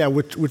story. Yeah,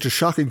 which is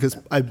shocking because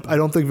I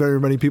don't think very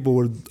many people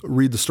would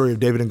read the story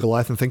of David and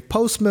Goliath and think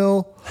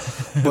post-mill,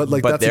 but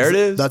like But there it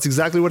is. That's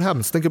exactly what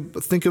happens. Think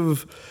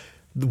of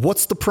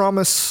what's the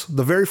promise,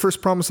 the very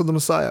first promise of the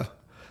Messiah,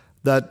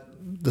 that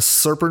the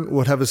serpent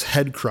would have his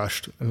head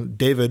crushed, and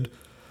David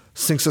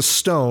sinks a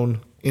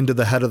stone into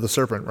the head of the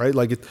serpent, right?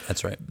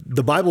 That's right.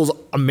 The Bible's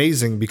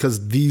amazing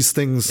because these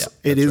things,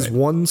 it is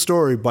one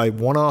story by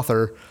one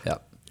author. Yeah.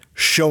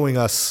 Showing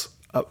us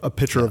a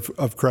picture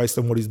of Christ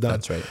and what he's done.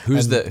 That's right.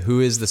 Who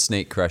is the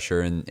snake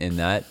crusher in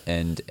that?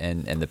 And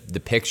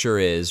the picture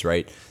is,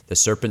 right, the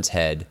serpent's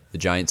head, the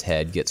giant's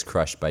head gets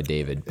crushed by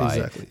David,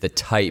 by the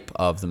type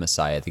of the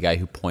Messiah, the guy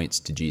who points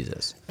to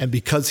Jesus. And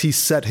because he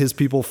set his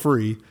people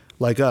free,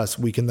 like us,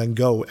 we can then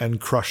go and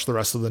crush the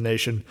rest of the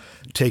nation,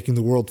 taking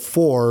the world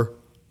for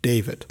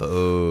David.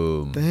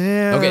 Boom.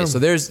 Damn. Okay, so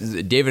there's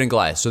David and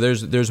Goliath. So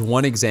there's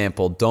one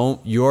example.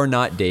 You're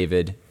not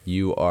David.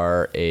 You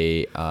are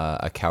a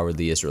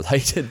cowardly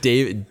Israelite.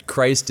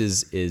 Christ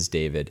is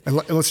David.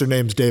 Unless your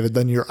name's David,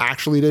 then you're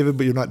actually David,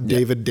 but you're not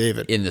David.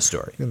 In the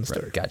story.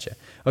 Right, gotcha.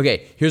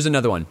 Okay, here's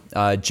another one.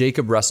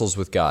 Jacob wrestles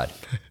with God,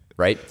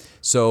 right?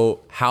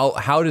 So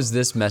how does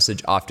this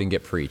message often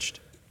get preached?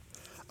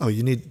 Oh,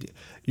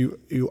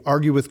 you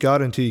argue with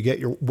God until you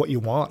get what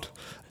you want.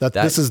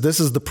 This is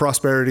the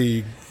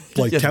prosperity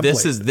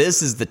template.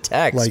 This is the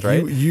text,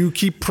 right? You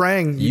keep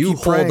praying. You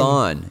hold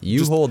on.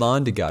 Hold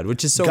on to God,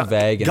 which is so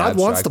vague and God abstract.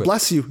 God wants to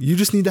bless you. You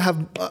just need to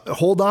have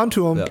hold on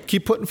to Him. Yeah.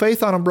 Keep putting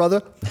faith on Him,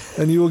 brother,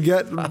 and you will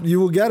get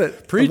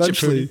it. Preach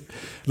eventually.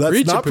 That's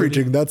Preach not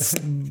preaching. That's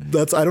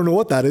I don't know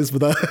what that is, but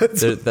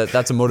that's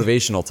a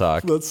motivational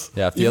talk. If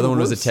the other one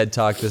was a TED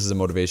talk, this is a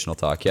motivational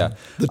talk. Yeah,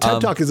 the TED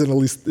talk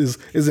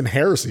isn't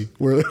heresy.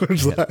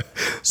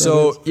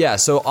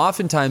 So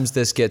oftentimes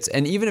this gets,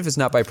 and even if it's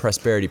not by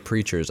prosperity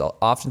preachers,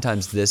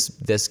 oftentimes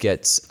this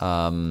gets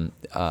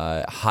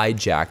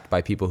hijacked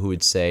by people who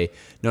would say,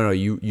 no,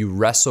 you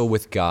wrestle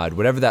with God,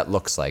 whatever that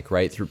looks like,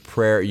 right? Through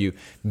prayer, you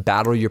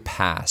battle your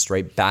past,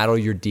 right? Battle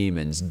your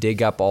demons,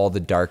 dig up all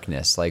the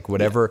darkness, like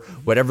whatever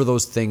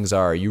those things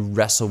are. You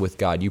wrestle with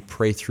God. You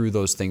pray through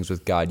those things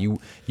with God.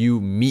 You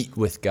meet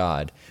with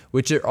God,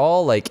 which are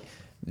all like,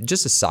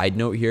 just a side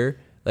note here,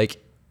 like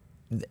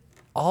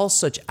all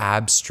such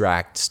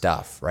abstract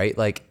stuff, right?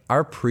 Like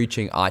our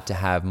preaching ought to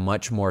have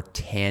much more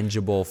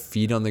tangible,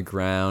 feet on the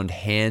ground,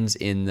 hands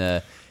in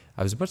the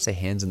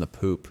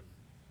poop.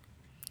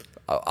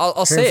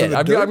 I'll say it.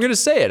 I'm going to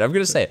say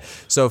it.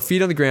 So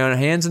feet on the ground,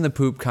 hands in the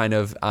poop kind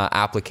of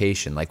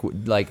application.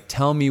 Like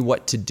tell me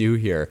what to do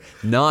here.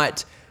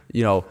 Not,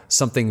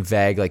 something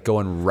vague like go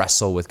and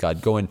wrestle with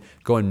God, go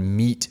and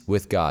meet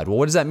with God. Well,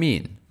 what does that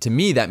mean? To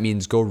me, that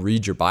means go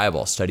read your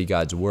Bible, study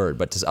God's word.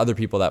 But to other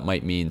people, that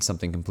might mean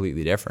something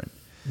completely different.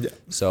 Yeah.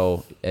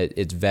 So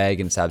it's vague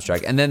and it's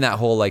abstract. And then that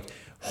whole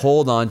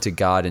hold on to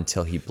God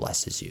until He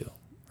blesses you,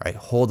 right?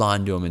 Hold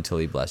on to Him until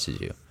He blesses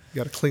you. You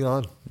got to cling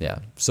on. Yeah.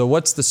 So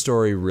what's the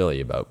story really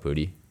about,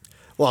 Pooty?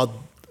 Well,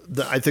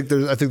 I think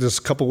there's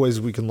a couple ways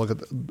we can look at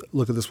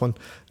this one.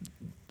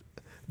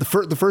 The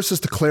first is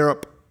to clear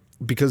up,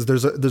 because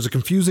there's a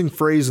confusing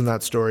phrase in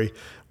that story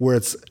where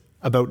it's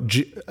about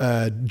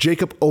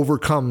Jacob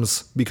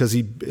overcomes because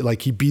he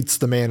beats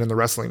the man in the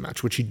wrestling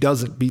match, which he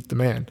doesn't beat the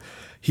man.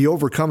 He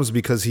overcomes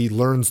because he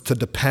learns to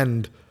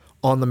depend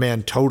on the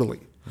man totally.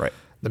 Right.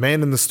 The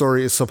man in the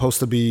story is supposed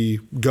to be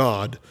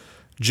God.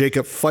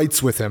 Jacob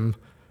fights with him,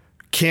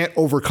 can't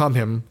overcome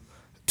him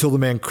till the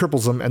man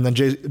cripples him, and then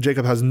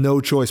Jacob has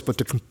no choice but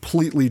to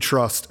completely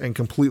trust and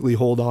completely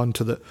hold on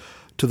to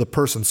the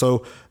person.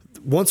 So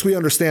once we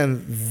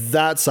understand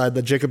that side,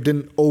 that Jacob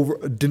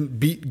didn't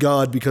beat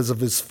God because of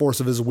his force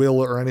of his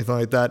will or anything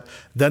like that,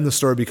 then the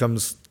story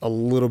becomes a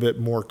little bit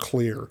more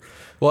clear.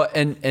 Well,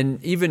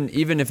 and even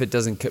if it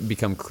doesn't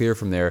become clear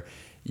from there,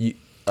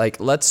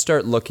 let's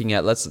start looking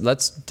at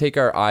let's take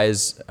our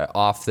eyes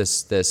off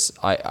this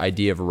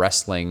idea of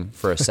wrestling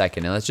for a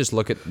second, and let's just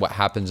look at what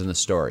happens in the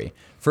story.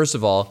 First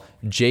of all,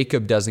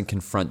 Jacob doesn't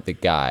confront the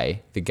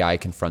guy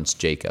confronts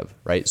Jacob,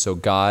 right? So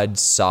God's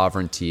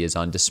sovereignty is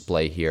on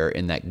display here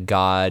in that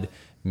God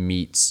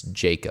meets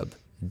Jacob.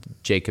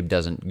 Jacob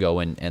doesn't go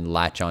and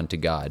latch on to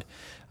God.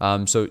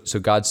 So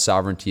God's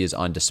sovereignty is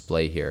on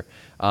display here.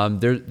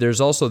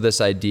 There's also this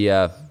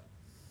idea,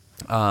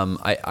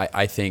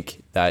 I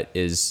think, that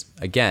is,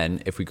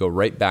 again, if we go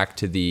right back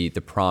to the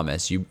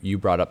promise, you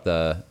brought up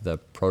the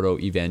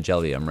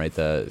proto-evangelium, right?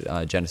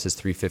 The Genesis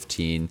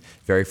 3:15,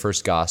 very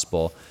first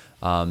gospel.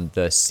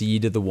 The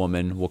seed of the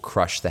woman will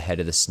crush the head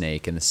of the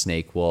snake, and the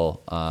snake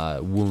will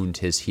wound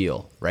his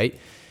heel, right?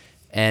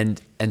 And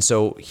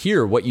so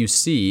here, what you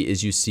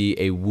see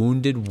a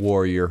wounded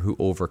warrior who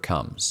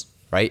overcomes,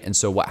 right? And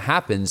so what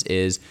happens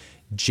is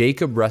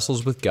Jacob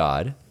wrestles with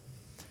God.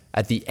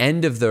 At the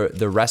end of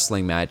the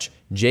wrestling match,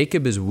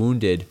 Jacob is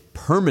wounded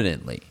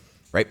permanently,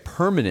 right?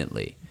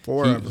 Permanently.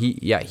 Forever.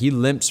 He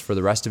limps for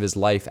the rest of his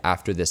life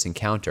after this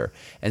encounter.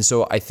 And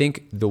so I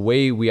think the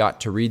way we ought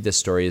to read this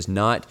story is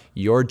not,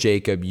 you're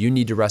Jacob, you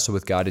need to wrestle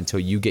with God until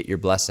you get your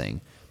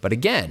blessing. But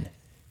again,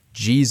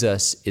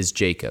 Jesus is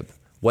Jacob.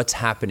 What's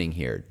happening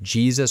here?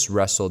 Jesus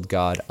wrestled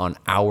God on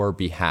our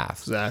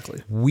behalf.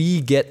 Exactly.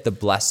 We get the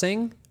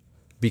blessing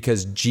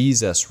because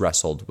Jesus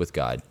wrestled with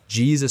God.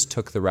 Jesus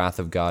took the wrath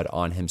of God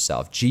on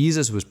himself.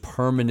 Jesus was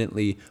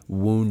permanently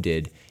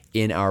wounded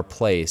in our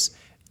place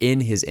in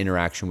his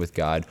interaction with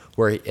God,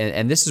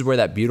 and this is where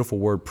that beautiful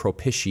word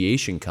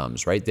propitiation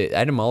comes, right? The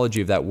etymology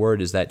of that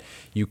word is that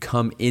you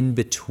come in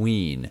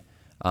between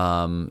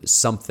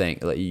something,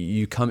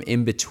 you come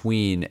in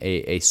between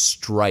a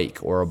strike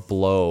or a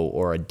blow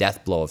or a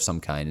death blow of some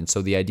kind. And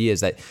so the idea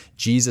is that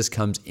Jesus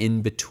comes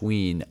in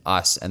between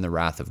us and the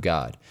wrath of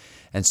God.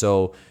 And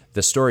so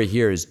the story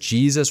here is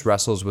Jesus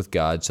wrestles with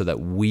God so that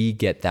we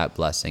get that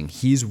blessing.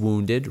 He's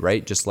wounded,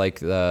 right? Just like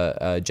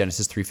the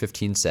Genesis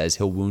 3:15 says,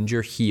 he'll wound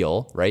your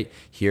heel, right?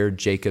 Here,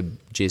 Jacob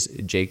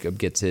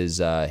gets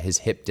his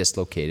hip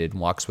dislocated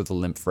and walks with a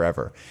limp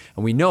forever.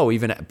 And we know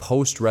even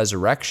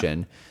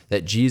post-resurrection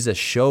that Jesus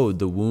showed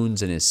the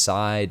wounds in his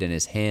side and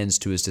his hands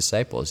to his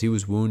disciples. He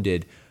was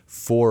wounded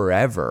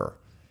forever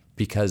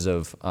because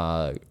of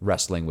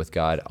wrestling with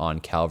God on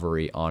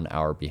Calvary on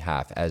our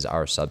behalf as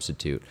our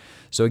substitute.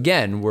 So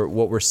again,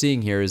 what we're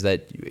seeing here is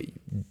that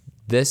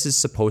this is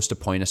supposed to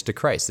point us to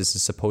Christ. This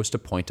is supposed to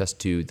point us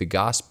to the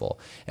gospel.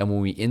 And when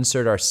we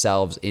insert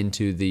ourselves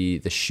into the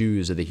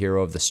shoes of the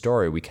hero of the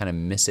story, we kind of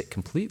miss it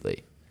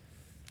completely.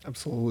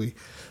 Absolutely.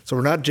 So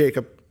we're not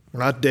Jacob.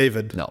 We're not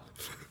David. No.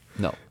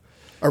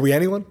 Are we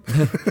anyone?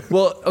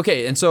 Well,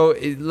 okay, and so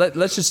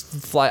let's just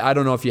fly. I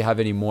don't know if you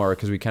have any more,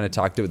 because we kind of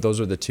talked about, those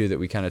are the two that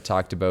we kind of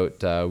talked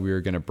about we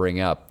were going to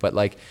bring up. But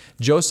like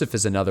Joseph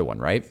is another one,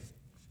 right?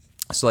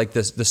 So like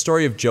the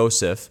story of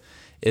Joseph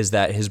is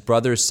that his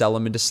brothers sell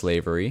him into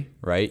slavery,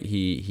 right?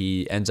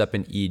 He ends up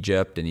in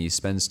Egypt and he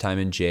spends time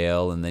in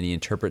jail, and then he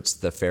interprets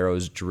the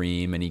Pharaoh's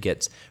dream and he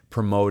gets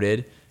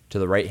promoted to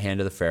the right hand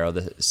of the Pharaoh,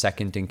 the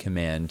second in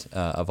command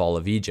of all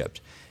of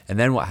Egypt. And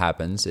then what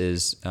happens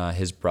is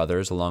his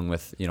brothers, along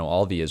with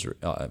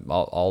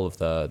all of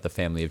the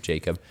family of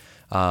Jacob,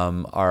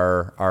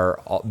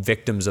 are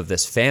victims of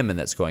this famine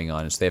that's going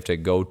on. And so they have to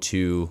go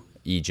to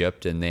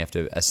Egypt and they have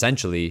to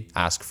essentially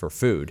ask for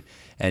food.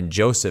 And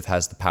Joseph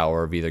has the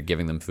power of either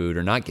giving them food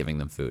or not giving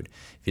them food.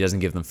 If he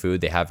doesn't give them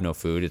food, they have no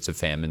food. It's a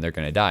famine. They're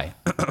going to die.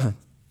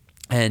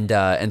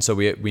 And so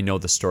we know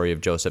the story of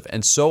Joseph.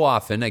 And so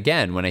often,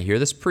 again, when I hear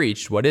this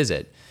preached, what is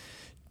it?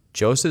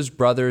 Joseph's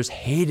brothers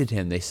hated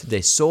him. They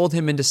sold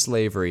him into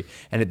slavery.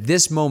 And at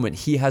this moment,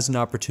 he has an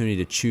opportunity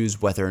to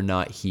choose whether or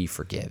not he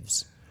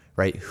forgives,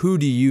 right? Who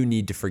do you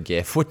need to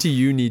forgive? What do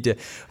you need to,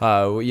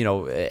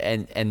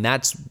 and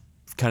that's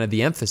kind of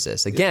the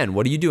emphasis. Again,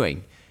 what are you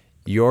doing?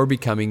 You're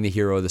becoming the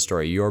hero of the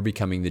story. You're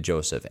becoming the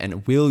Joseph.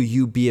 And will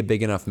you be a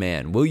big enough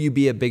man? Will you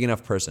be a big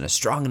enough person, a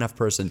strong enough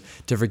person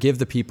to forgive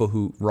the people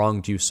who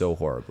wronged you so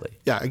horribly?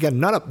 Yeah, again,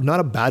 not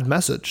a bad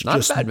message.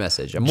 Not a bad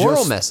message, a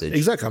moral message.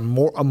 Exactly, a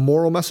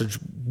moral message.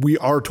 We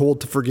are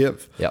told to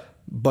forgive. Yep.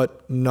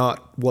 But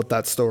not what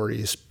that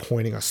story is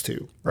pointing us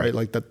to, right?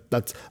 Like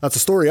that's a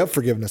story of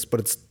forgiveness, but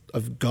it's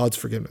of God's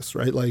forgiveness,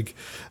 right? Like,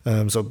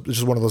 so it's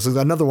just one of those things.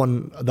 Another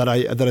one that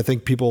I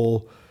think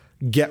people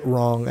get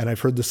wrong, and I've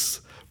heard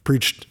this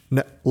preached,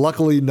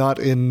 luckily not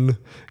in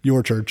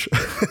your church.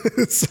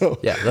 So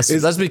yeah,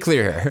 let's be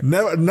clear here.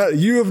 No,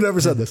 you have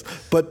never said this,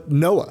 but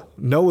Noah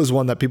is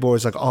one that people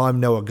always like. Oh, I'm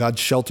Noah. God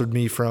sheltered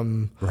me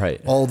from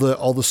all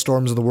the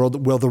storms of the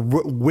world. Well, the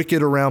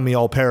wicked around me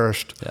all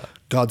perished. Yeah.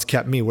 God's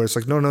kept me. Where it's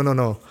like,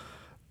 no.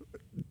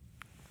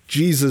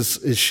 Jesus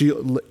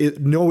is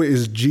Noah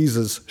is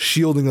Jesus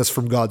shielding us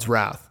from God's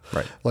wrath.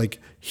 Right. Like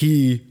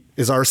he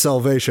is our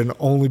salvation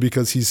only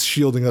because he's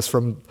shielding us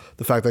from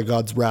the fact that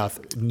God's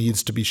wrath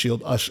needs to be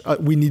shielded.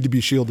 We need to be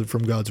shielded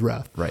from God's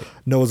wrath. Right.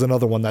 Noah's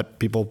another one that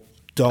people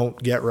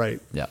don't get right.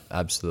 Yeah,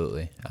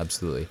 absolutely.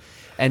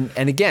 And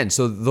again,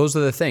 so those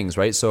are the things,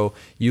 right? So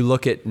you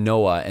look at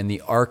Noah and the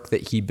ark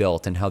that he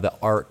built and how the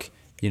ark,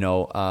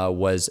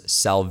 was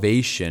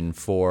salvation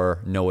for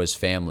Noah's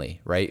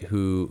family, right?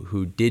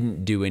 Who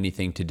didn't do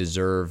anything to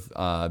deserve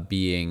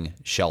being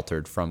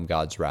sheltered from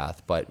God's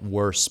wrath, but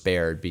were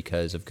spared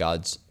because of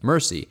God's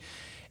mercy.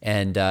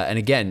 And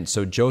again,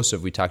 so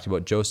Joseph, we talked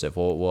about Joseph.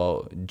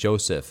 Well,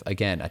 Joseph,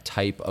 again, a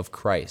type of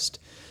Christ,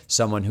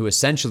 someone who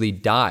essentially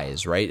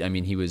dies, right? I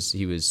mean, he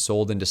was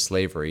sold into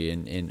slavery,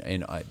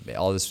 and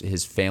all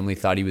his family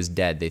thought he was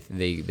dead.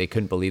 They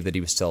couldn't believe that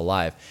he was still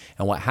alive.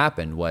 And what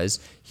happened was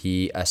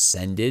he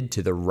ascended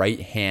to the right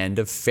hand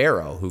of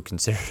Pharaoh, who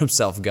considered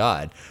himself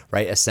God,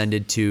 right?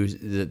 Ascended to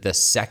the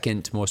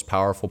second most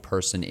powerful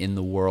person in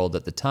the world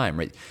at the time,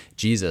 right?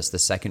 Jesus, the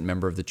second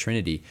member of the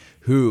Trinity,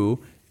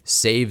 who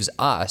saves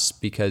us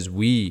because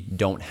we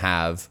don't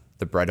have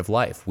the bread of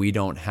life. We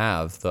don't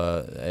have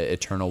the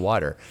eternal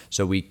water.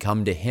 So we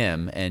come to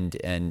him, and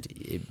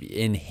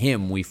in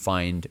him we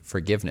find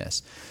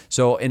forgiveness.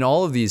 So in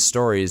all of these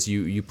stories,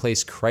 you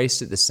place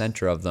Christ at the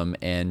center of them,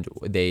 and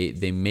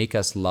they make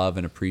us love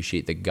and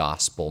appreciate the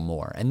gospel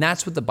more. And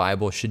that's what the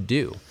Bible should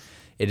do.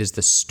 It is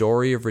the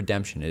story of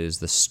redemption. It is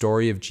the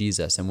story of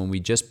Jesus. And when we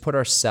just put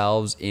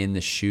ourselves in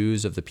the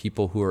shoes of the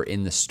people who are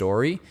in the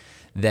story,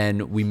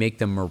 then we make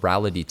them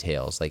morality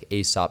tales, like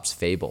Aesop's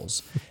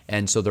fables.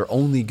 And so they're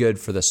only good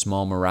for the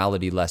small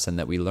morality lesson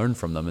that we learn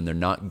from them, and they're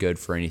not good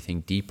for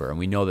anything deeper. And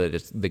we know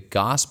that the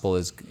gospel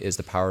is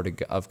the power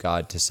of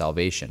God to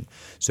salvation.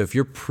 So if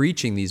you're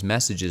preaching these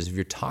messages, if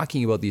you're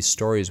talking about these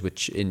stories,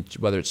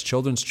 whether it's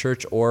children's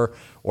church or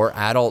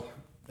adult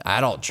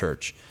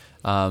church,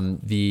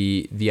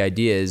 the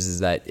idea is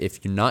that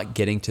if you're not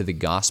getting to the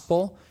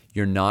gospel,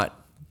 you're not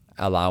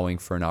allowing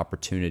for an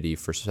opportunity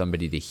for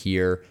somebody to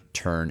hear,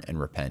 turn, and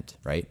repent,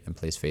 right? And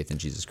place faith in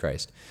Jesus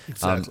Christ.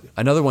 Exactly.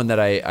 Another one that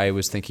I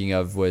was thinking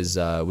of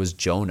was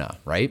Jonah,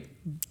 right?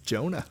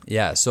 Jonah.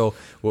 Yeah. So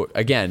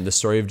again, the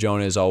story of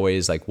Jonah is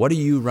always like, what are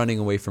you running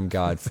away from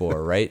God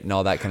for, right? And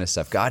all that kind of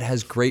stuff. God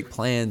has great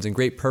plans and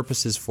great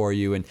purposes for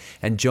you.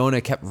 And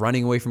Jonah kept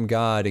running away from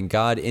God, and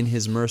God in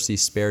his mercy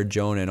spared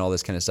Jonah and all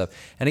this kind of stuff.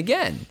 And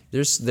again,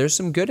 there's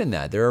some good in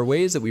that. There are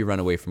ways that we run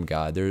away from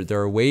God. There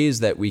are ways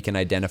that we can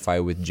identify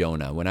with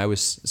Jonah. When I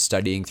was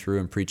studying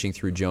through and preaching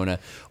through Jonah,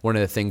 one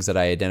of the things that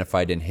I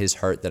identified in his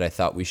heart that I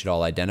thought we should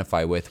all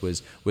identify with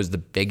was the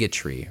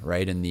bigotry,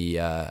 right? And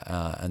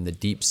the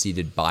deep-seated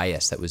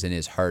bias that was in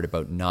his heart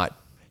about not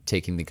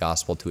taking the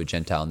gospel to a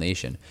Gentile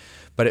nation.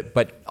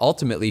 But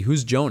ultimately,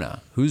 who's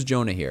Jonah? Who's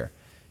Jonah here?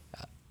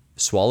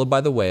 Swallowed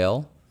by the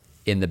whale,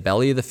 in the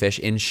belly of the fish,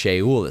 in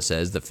Sheol, it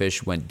says. The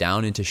fish went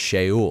down into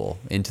Sheol,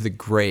 into the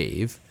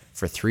grave,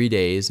 for 3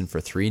 days and for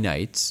 3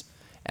 nights,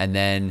 and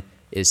then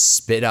is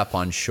spit up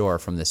on shore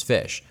from this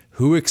fish.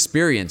 Who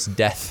experienced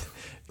death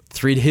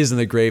 3 days in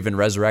the grave and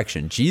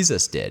resurrection?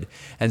 Jesus did.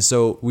 And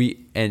so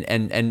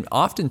and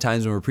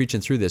oftentimes when we're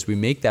preaching through this, we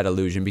make that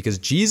allusion because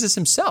Jesus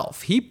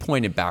himself, he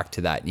pointed back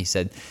to that, and he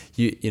said,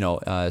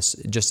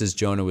 just as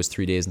Jonah was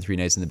 3 days and 3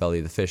 nights in the belly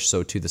of the fish,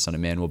 so too the Son of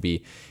Man will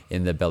be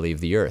in the belly of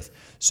the earth.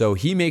 So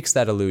he makes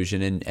that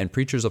allusion, and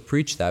preachers will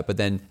preach that. But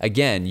then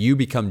again, you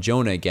become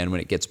Jonah again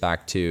when it gets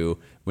back to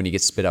when he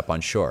gets spit up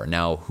on shore.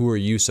 Now, who are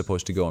you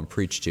supposed to go and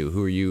preach to?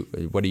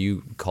 What are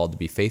you called to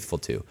be faithful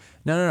to?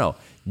 No.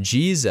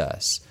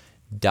 Jesus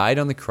died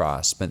on the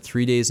cross, spent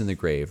 3 days in the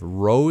grave,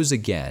 rose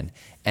again,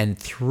 and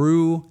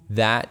through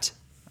that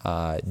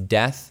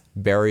death,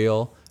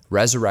 burial,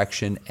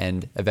 resurrection,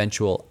 and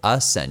eventual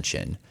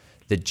ascension,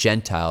 the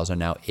Gentiles are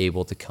now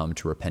able to come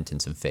to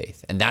repentance and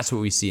faith. And that's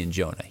what we see in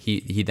Jonah.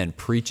 He then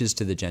preaches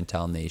to the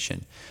Gentile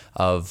nation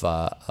of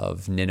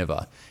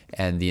Nineveh,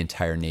 and the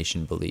entire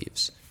nation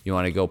believes. You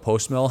want to go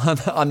post-mill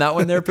on that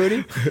one there,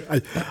 Pooty?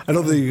 I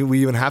don't think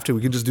we even have to.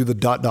 We can just do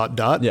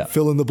the ... Yeah.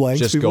 Fill in the blanks.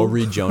 Just people. go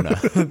read Jonah.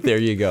 There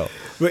you go.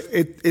 But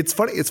it's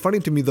funny. It's funny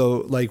to me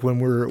though. Like when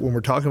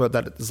we're talking about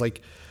that, it's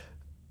like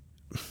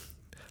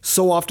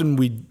so often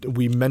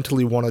we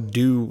mentally want to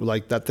do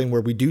like that thing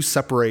where we do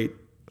separate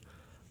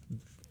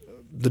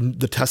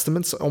the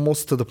testaments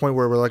almost to the point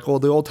where we're like,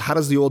 oh, how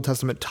does the Old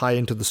Testament tie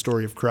into the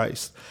story of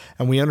Christ?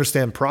 And we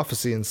understand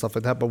prophecy and stuff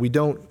like that, but we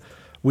don't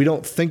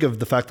think of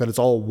the fact that it's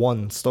all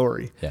one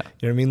story. Yeah.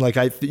 You know what I mean? Like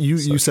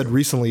you said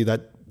recently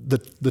that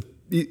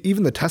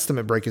even the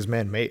Testament break is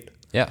man-made.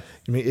 Yeah.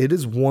 I mean, it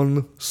is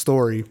one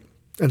story.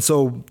 And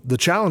so the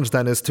challenge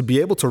then is to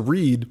be able to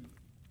read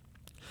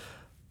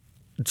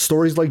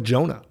stories like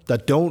Jonah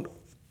that don't,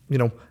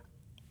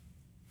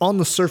 on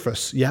the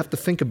surface, you have to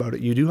think about it.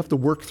 You do have to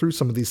work through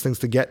some of these things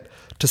to get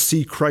to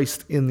see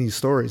Christ in these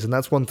stories. And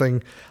that's one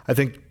thing I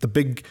think the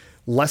big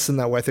lesson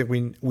that I think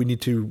we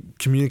need to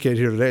communicate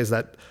here today is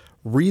that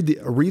read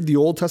the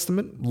Old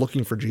Testament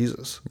looking for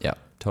Jesus. Yeah,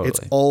 totally.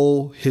 It's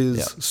all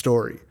his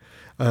story.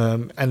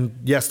 And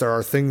yes, there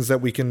are things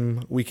that we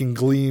can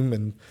glean,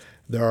 and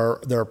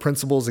there are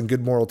principles and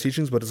good moral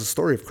teachings, but it's a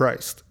story of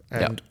Christ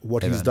and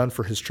what he's done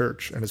for his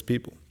church and his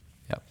people.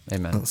 Yeah.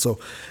 Amen. So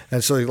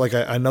like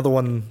another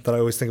one that I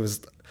always think of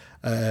is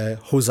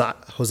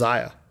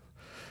Hosea.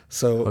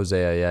 So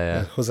Hosea,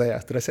 yeah.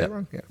 Hosea. Did I say it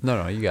wrong? Yeah.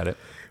 No, you got it.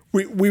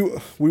 We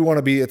want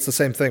to be. It's the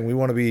same thing. We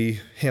want to be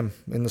him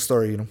in the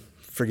story.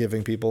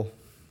 Forgiving people,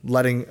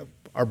 letting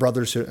our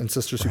brothers and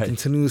sisters who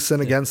continue to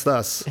sin against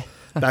us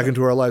back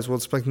into our lives. Well,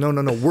 it's like, no.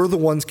 We're the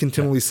ones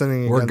continually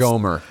sinning We're against.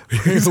 Gomer.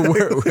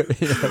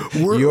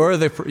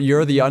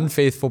 You're the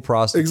unfaithful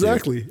prostitute.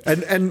 Exactly.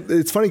 And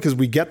it's funny because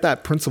we get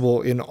that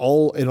principle in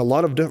a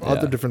lot of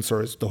other different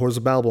stories. The Whores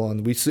of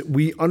Babylon.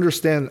 We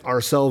understand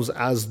ourselves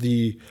as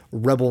the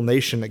rebel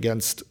nation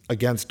against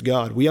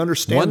God. We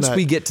understand once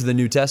we get to the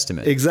New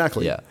Testament.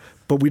 Exactly. Yeah.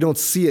 But we don't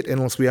see it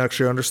unless we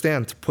actually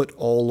understand to put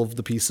all of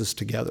the pieces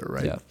together,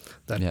 right? Yeah.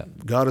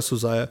 That God is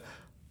Hosea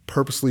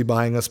purposely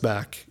buying us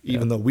back,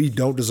 even though we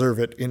don't deserve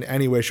it in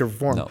any way, shape, or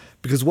form. No.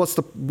 Because what's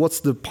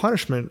the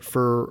punishment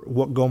for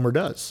what Gomer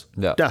does?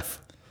 Yeah.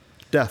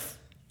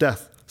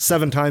 Death.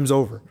 7 times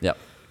over. Yep.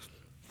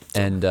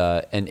 And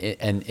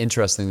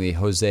interestingly,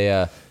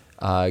 Hosea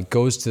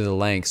goes to the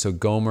length. So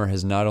Gomer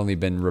has not only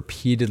been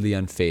repeatedly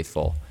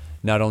unfaithful,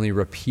 not only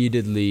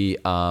repeatedly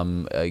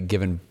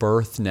given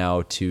birth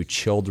now to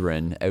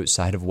children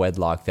outside of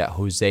wedlock that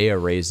Hosea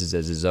raises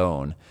as his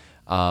own,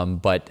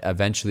 but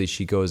eventually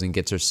she goes and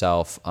gets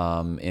herself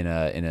in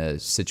a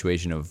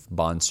situation of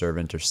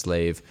bondservant or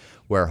slave,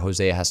 where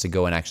Hosea has to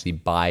go and actually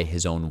buy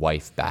his own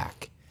wife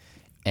back.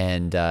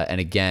 And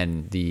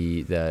again,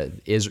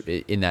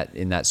 in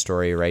that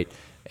story, right,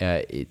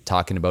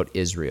 talking about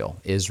Israel.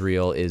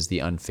 Israel is the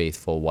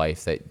unfaithful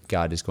wife that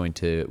God is going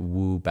to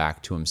woo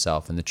back to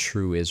himself, and the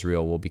true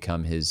Israel will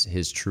become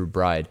his true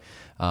bride.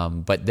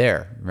 But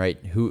there, right,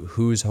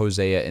 who's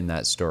Hosea in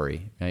that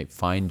story? Right,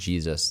 find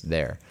Jesus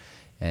there,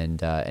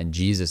 and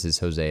Jesus is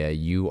Hosea.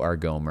 You are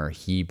Gomer.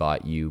 He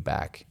bought you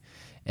back.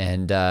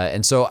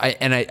 And so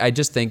I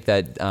just think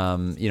that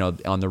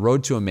on the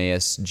road to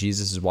Emmaus,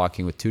 Jesus is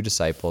walking with two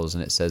disciples,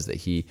 and it says that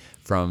he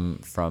from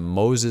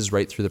Moses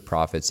right through the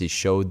prophets, he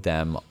showed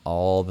them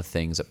all the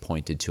things that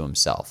pointed to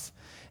himself.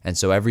 And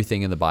so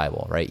everything in the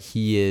Bible, right?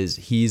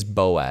 He's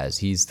Boaz,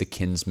 he's the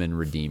kinsman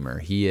redeemer.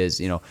 He is,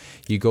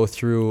 you go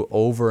through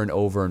over and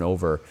over and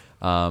over.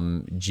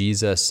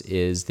 Jesus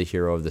is the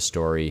hero of the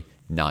story,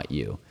 not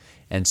you.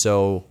 And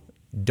so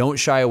don't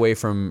shy away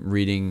from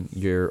reading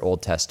your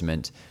Old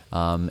Testament,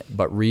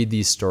 but read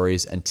these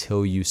stories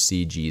until you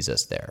see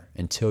Jesus there,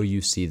 until you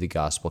see the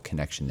gospel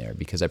connection there.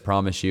 Because I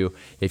promise you,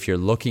 if you're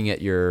looking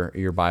at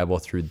your Bible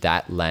through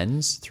that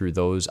lens, through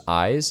those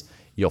eyes,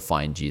 you'll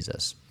find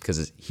Jesus,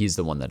 because he's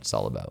the one that it's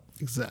all about.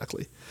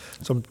 Exactly.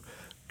 So I'm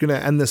going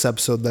to end this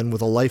episode then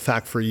with a life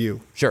hack for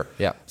you. Sure,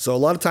 yeah. So a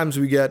lot of times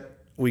we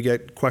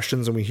get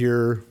questions and we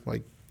hear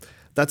like,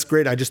 that's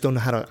great. I just don't know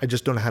how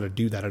to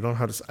do that. I don't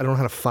know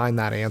how to find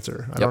that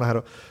answer. I don't know how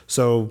to.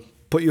 So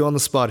put you on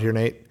the spot here,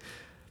 Nate.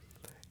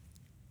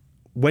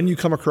 When you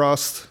come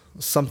across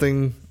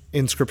something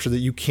in Scripture that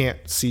you can't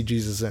see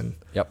Jesus in,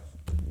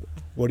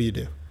 what do you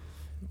do?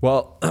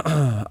 Well,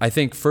 I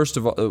think first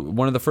of all,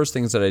 one of the first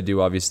things that I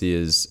do obviously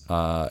is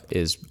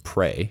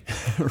pray,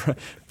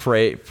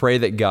 pray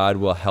that God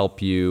will help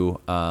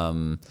you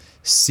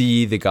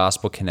see the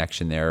gospel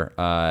connection there.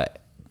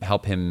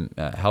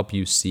 Help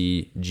you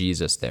see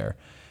Jesus there.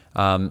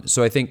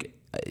 So I think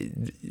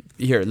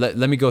here, let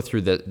me go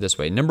through this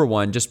way. Number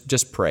one,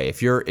 just pray.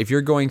 If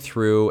you're going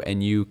through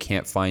and you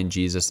can't find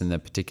Jesus in the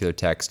particular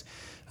text,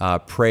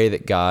 pray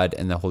that God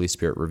and the Holy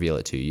Spirit reveal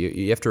it to you.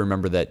 You have to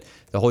remember that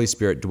the Holy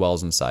Spirit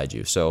dwells inside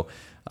you. So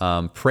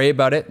pray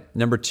about it.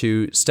 Number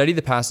two, study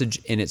the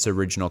passage in its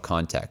original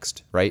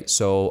context, right?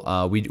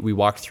 So we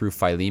walked through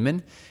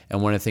Philemon,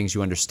 and one of the things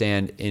you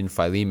understand in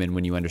Philemon,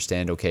 when you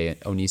understand, okay,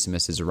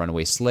 Onesimus is a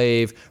runaway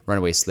slave,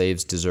 runaway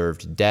slaves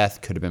deserved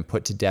death, could have been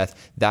put to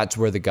death, that's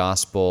where the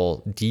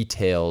gospel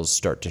details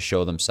start to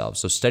show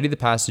themselves. So study the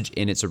passage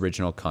in its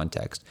original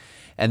context,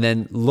 and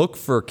then look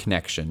for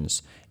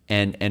connections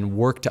and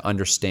work to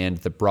understand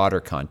the broader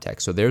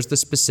context. So there's the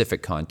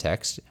specific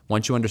context.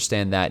 Once you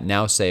understand that,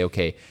 now say,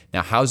 okay,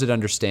 now how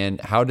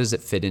does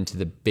it fit into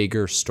the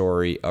bigger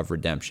story of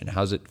redemption?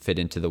 How does it fit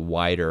into the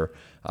wider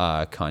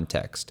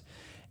context?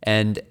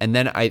 And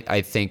then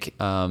I think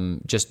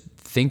just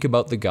think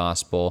about the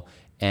gospel,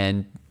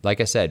 and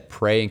like I said,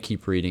 pray and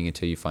keep reading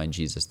until you find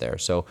Jesus there.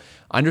 So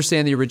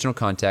understand the original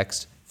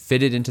context,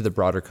 fit it into the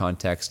broader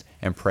context,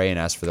 and pray and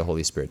ask for the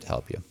Holy Spirit to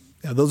help you.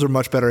 Yeah, those are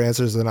much better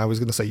answers than I was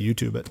going to say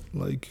YouTube it.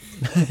 Like,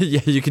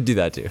 yeah, you could do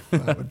that too.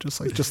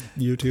 just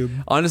YouTube.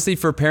 Honestly,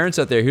 for parents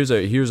out there, here's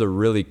a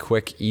really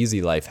quick,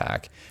 easy life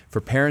hack.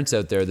 For parents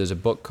out there, there's a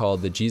book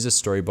called the Jesus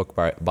Storybook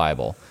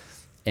Bible,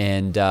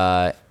 and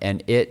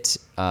it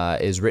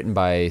is written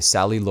by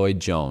Sally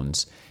Lloyd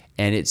Jones,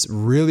 and it's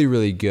really,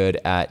 really good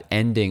at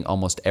ending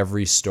almost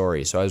every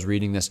story. So I was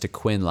reading this to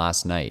Quinn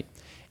last night,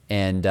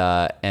 and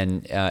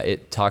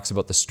it talks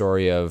about the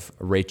story of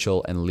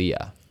Rachel and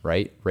Leah.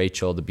 Right,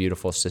 Rachel, the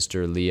beautiful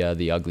sister, Leah,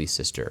 the ugly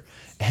sister,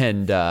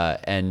 and so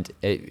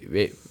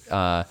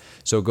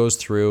it goes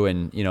through,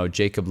 and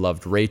Jacob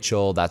loved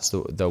Rachel. That's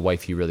the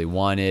wife he really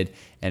wanted,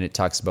 and it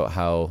talks about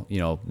how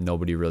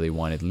nobody really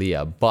wanted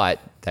Leah, but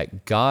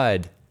that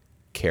God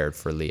cared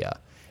for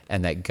Leah,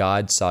 and that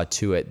God saw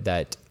to it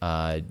that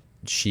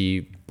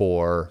she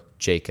bore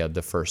Jacob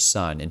the first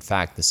son. In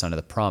fact, the son of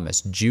the promise,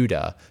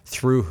 Judah,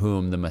 through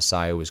whom the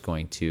Messiah was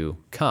going to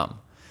come.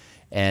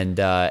 And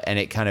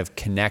it kind of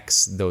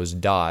connects those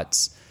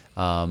dots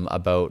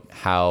about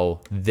how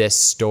this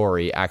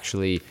story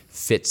actually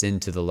fits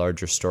into the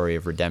larger story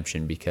of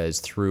redemption, because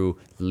through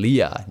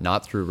Leah,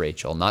 not through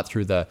Rachel, not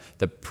through the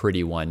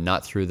pretty one,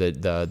 not through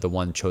the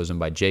one chosen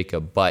by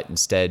Jacob, but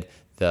instead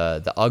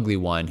the ugly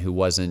one who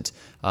wasn't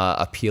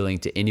appealing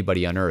to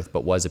anybody on earth,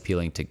 but was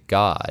appealing to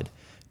God,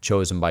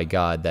 chosen by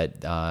God,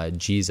 that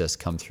Jesus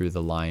come through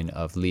the line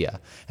of Leah.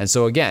 And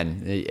so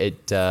again,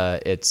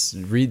 it's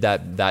read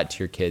that to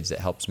your kids. It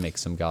helps make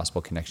some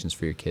gospel connections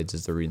for your kids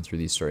as they're reading through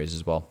these stories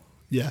as well.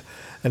 Yeah.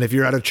 And if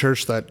you're at a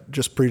church that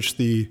just preached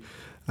the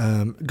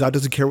God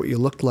doesn't care what you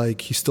look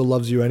like, he still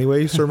loves you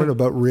anyway sermon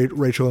about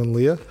Rachel and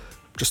Leah,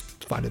 just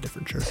find a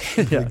different church.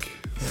 Yeah.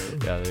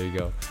 Yeah, there you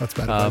go. That's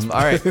bad advice.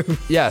 All right.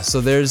 Yeah,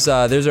 so there's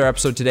our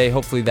episode today.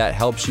 Hopefully that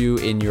helps you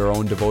in your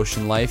own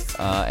devotion life.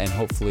 And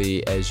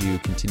hopefully as you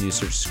continue to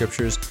search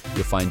scriptures,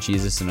 you'll find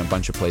Jesus in a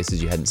bunch of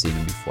places you hadn't seen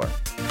him before.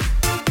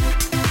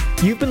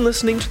 You've been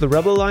listening to the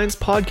Rebel Alliance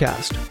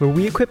podcast, where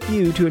we equip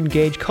you to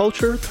engage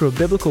culture through a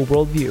biblical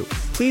worldview.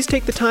 Please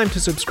take the time to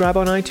subscribe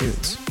on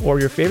iTunes or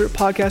your favorite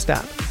podcast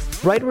app.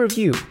 Write a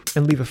review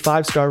and leave a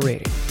 5-star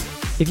rating.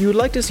 If you would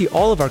like to see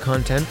all of our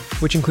content,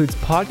 which includes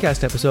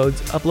podcast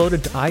episodes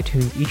uploaded to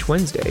iTunes each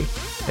Wednesday,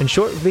 and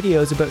short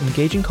videos about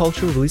engaging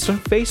culture released on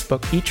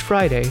Facebook each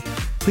Friday,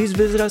 please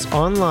visit us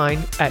online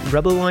at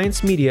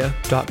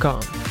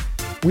rebelalliancemedia.com.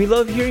 We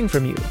love hearing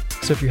from you,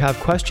 so if you have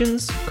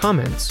questions,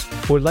 comments,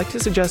 or would like to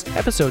suggest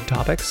episode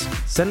topics,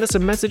 send us a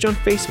message on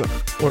Facebook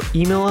or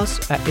email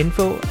us at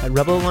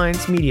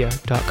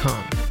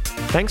info@rebelalliancemedia.com.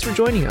 Thanks for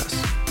joining us,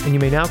 and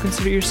you may now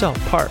consider yourself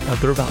part of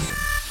the rebellion.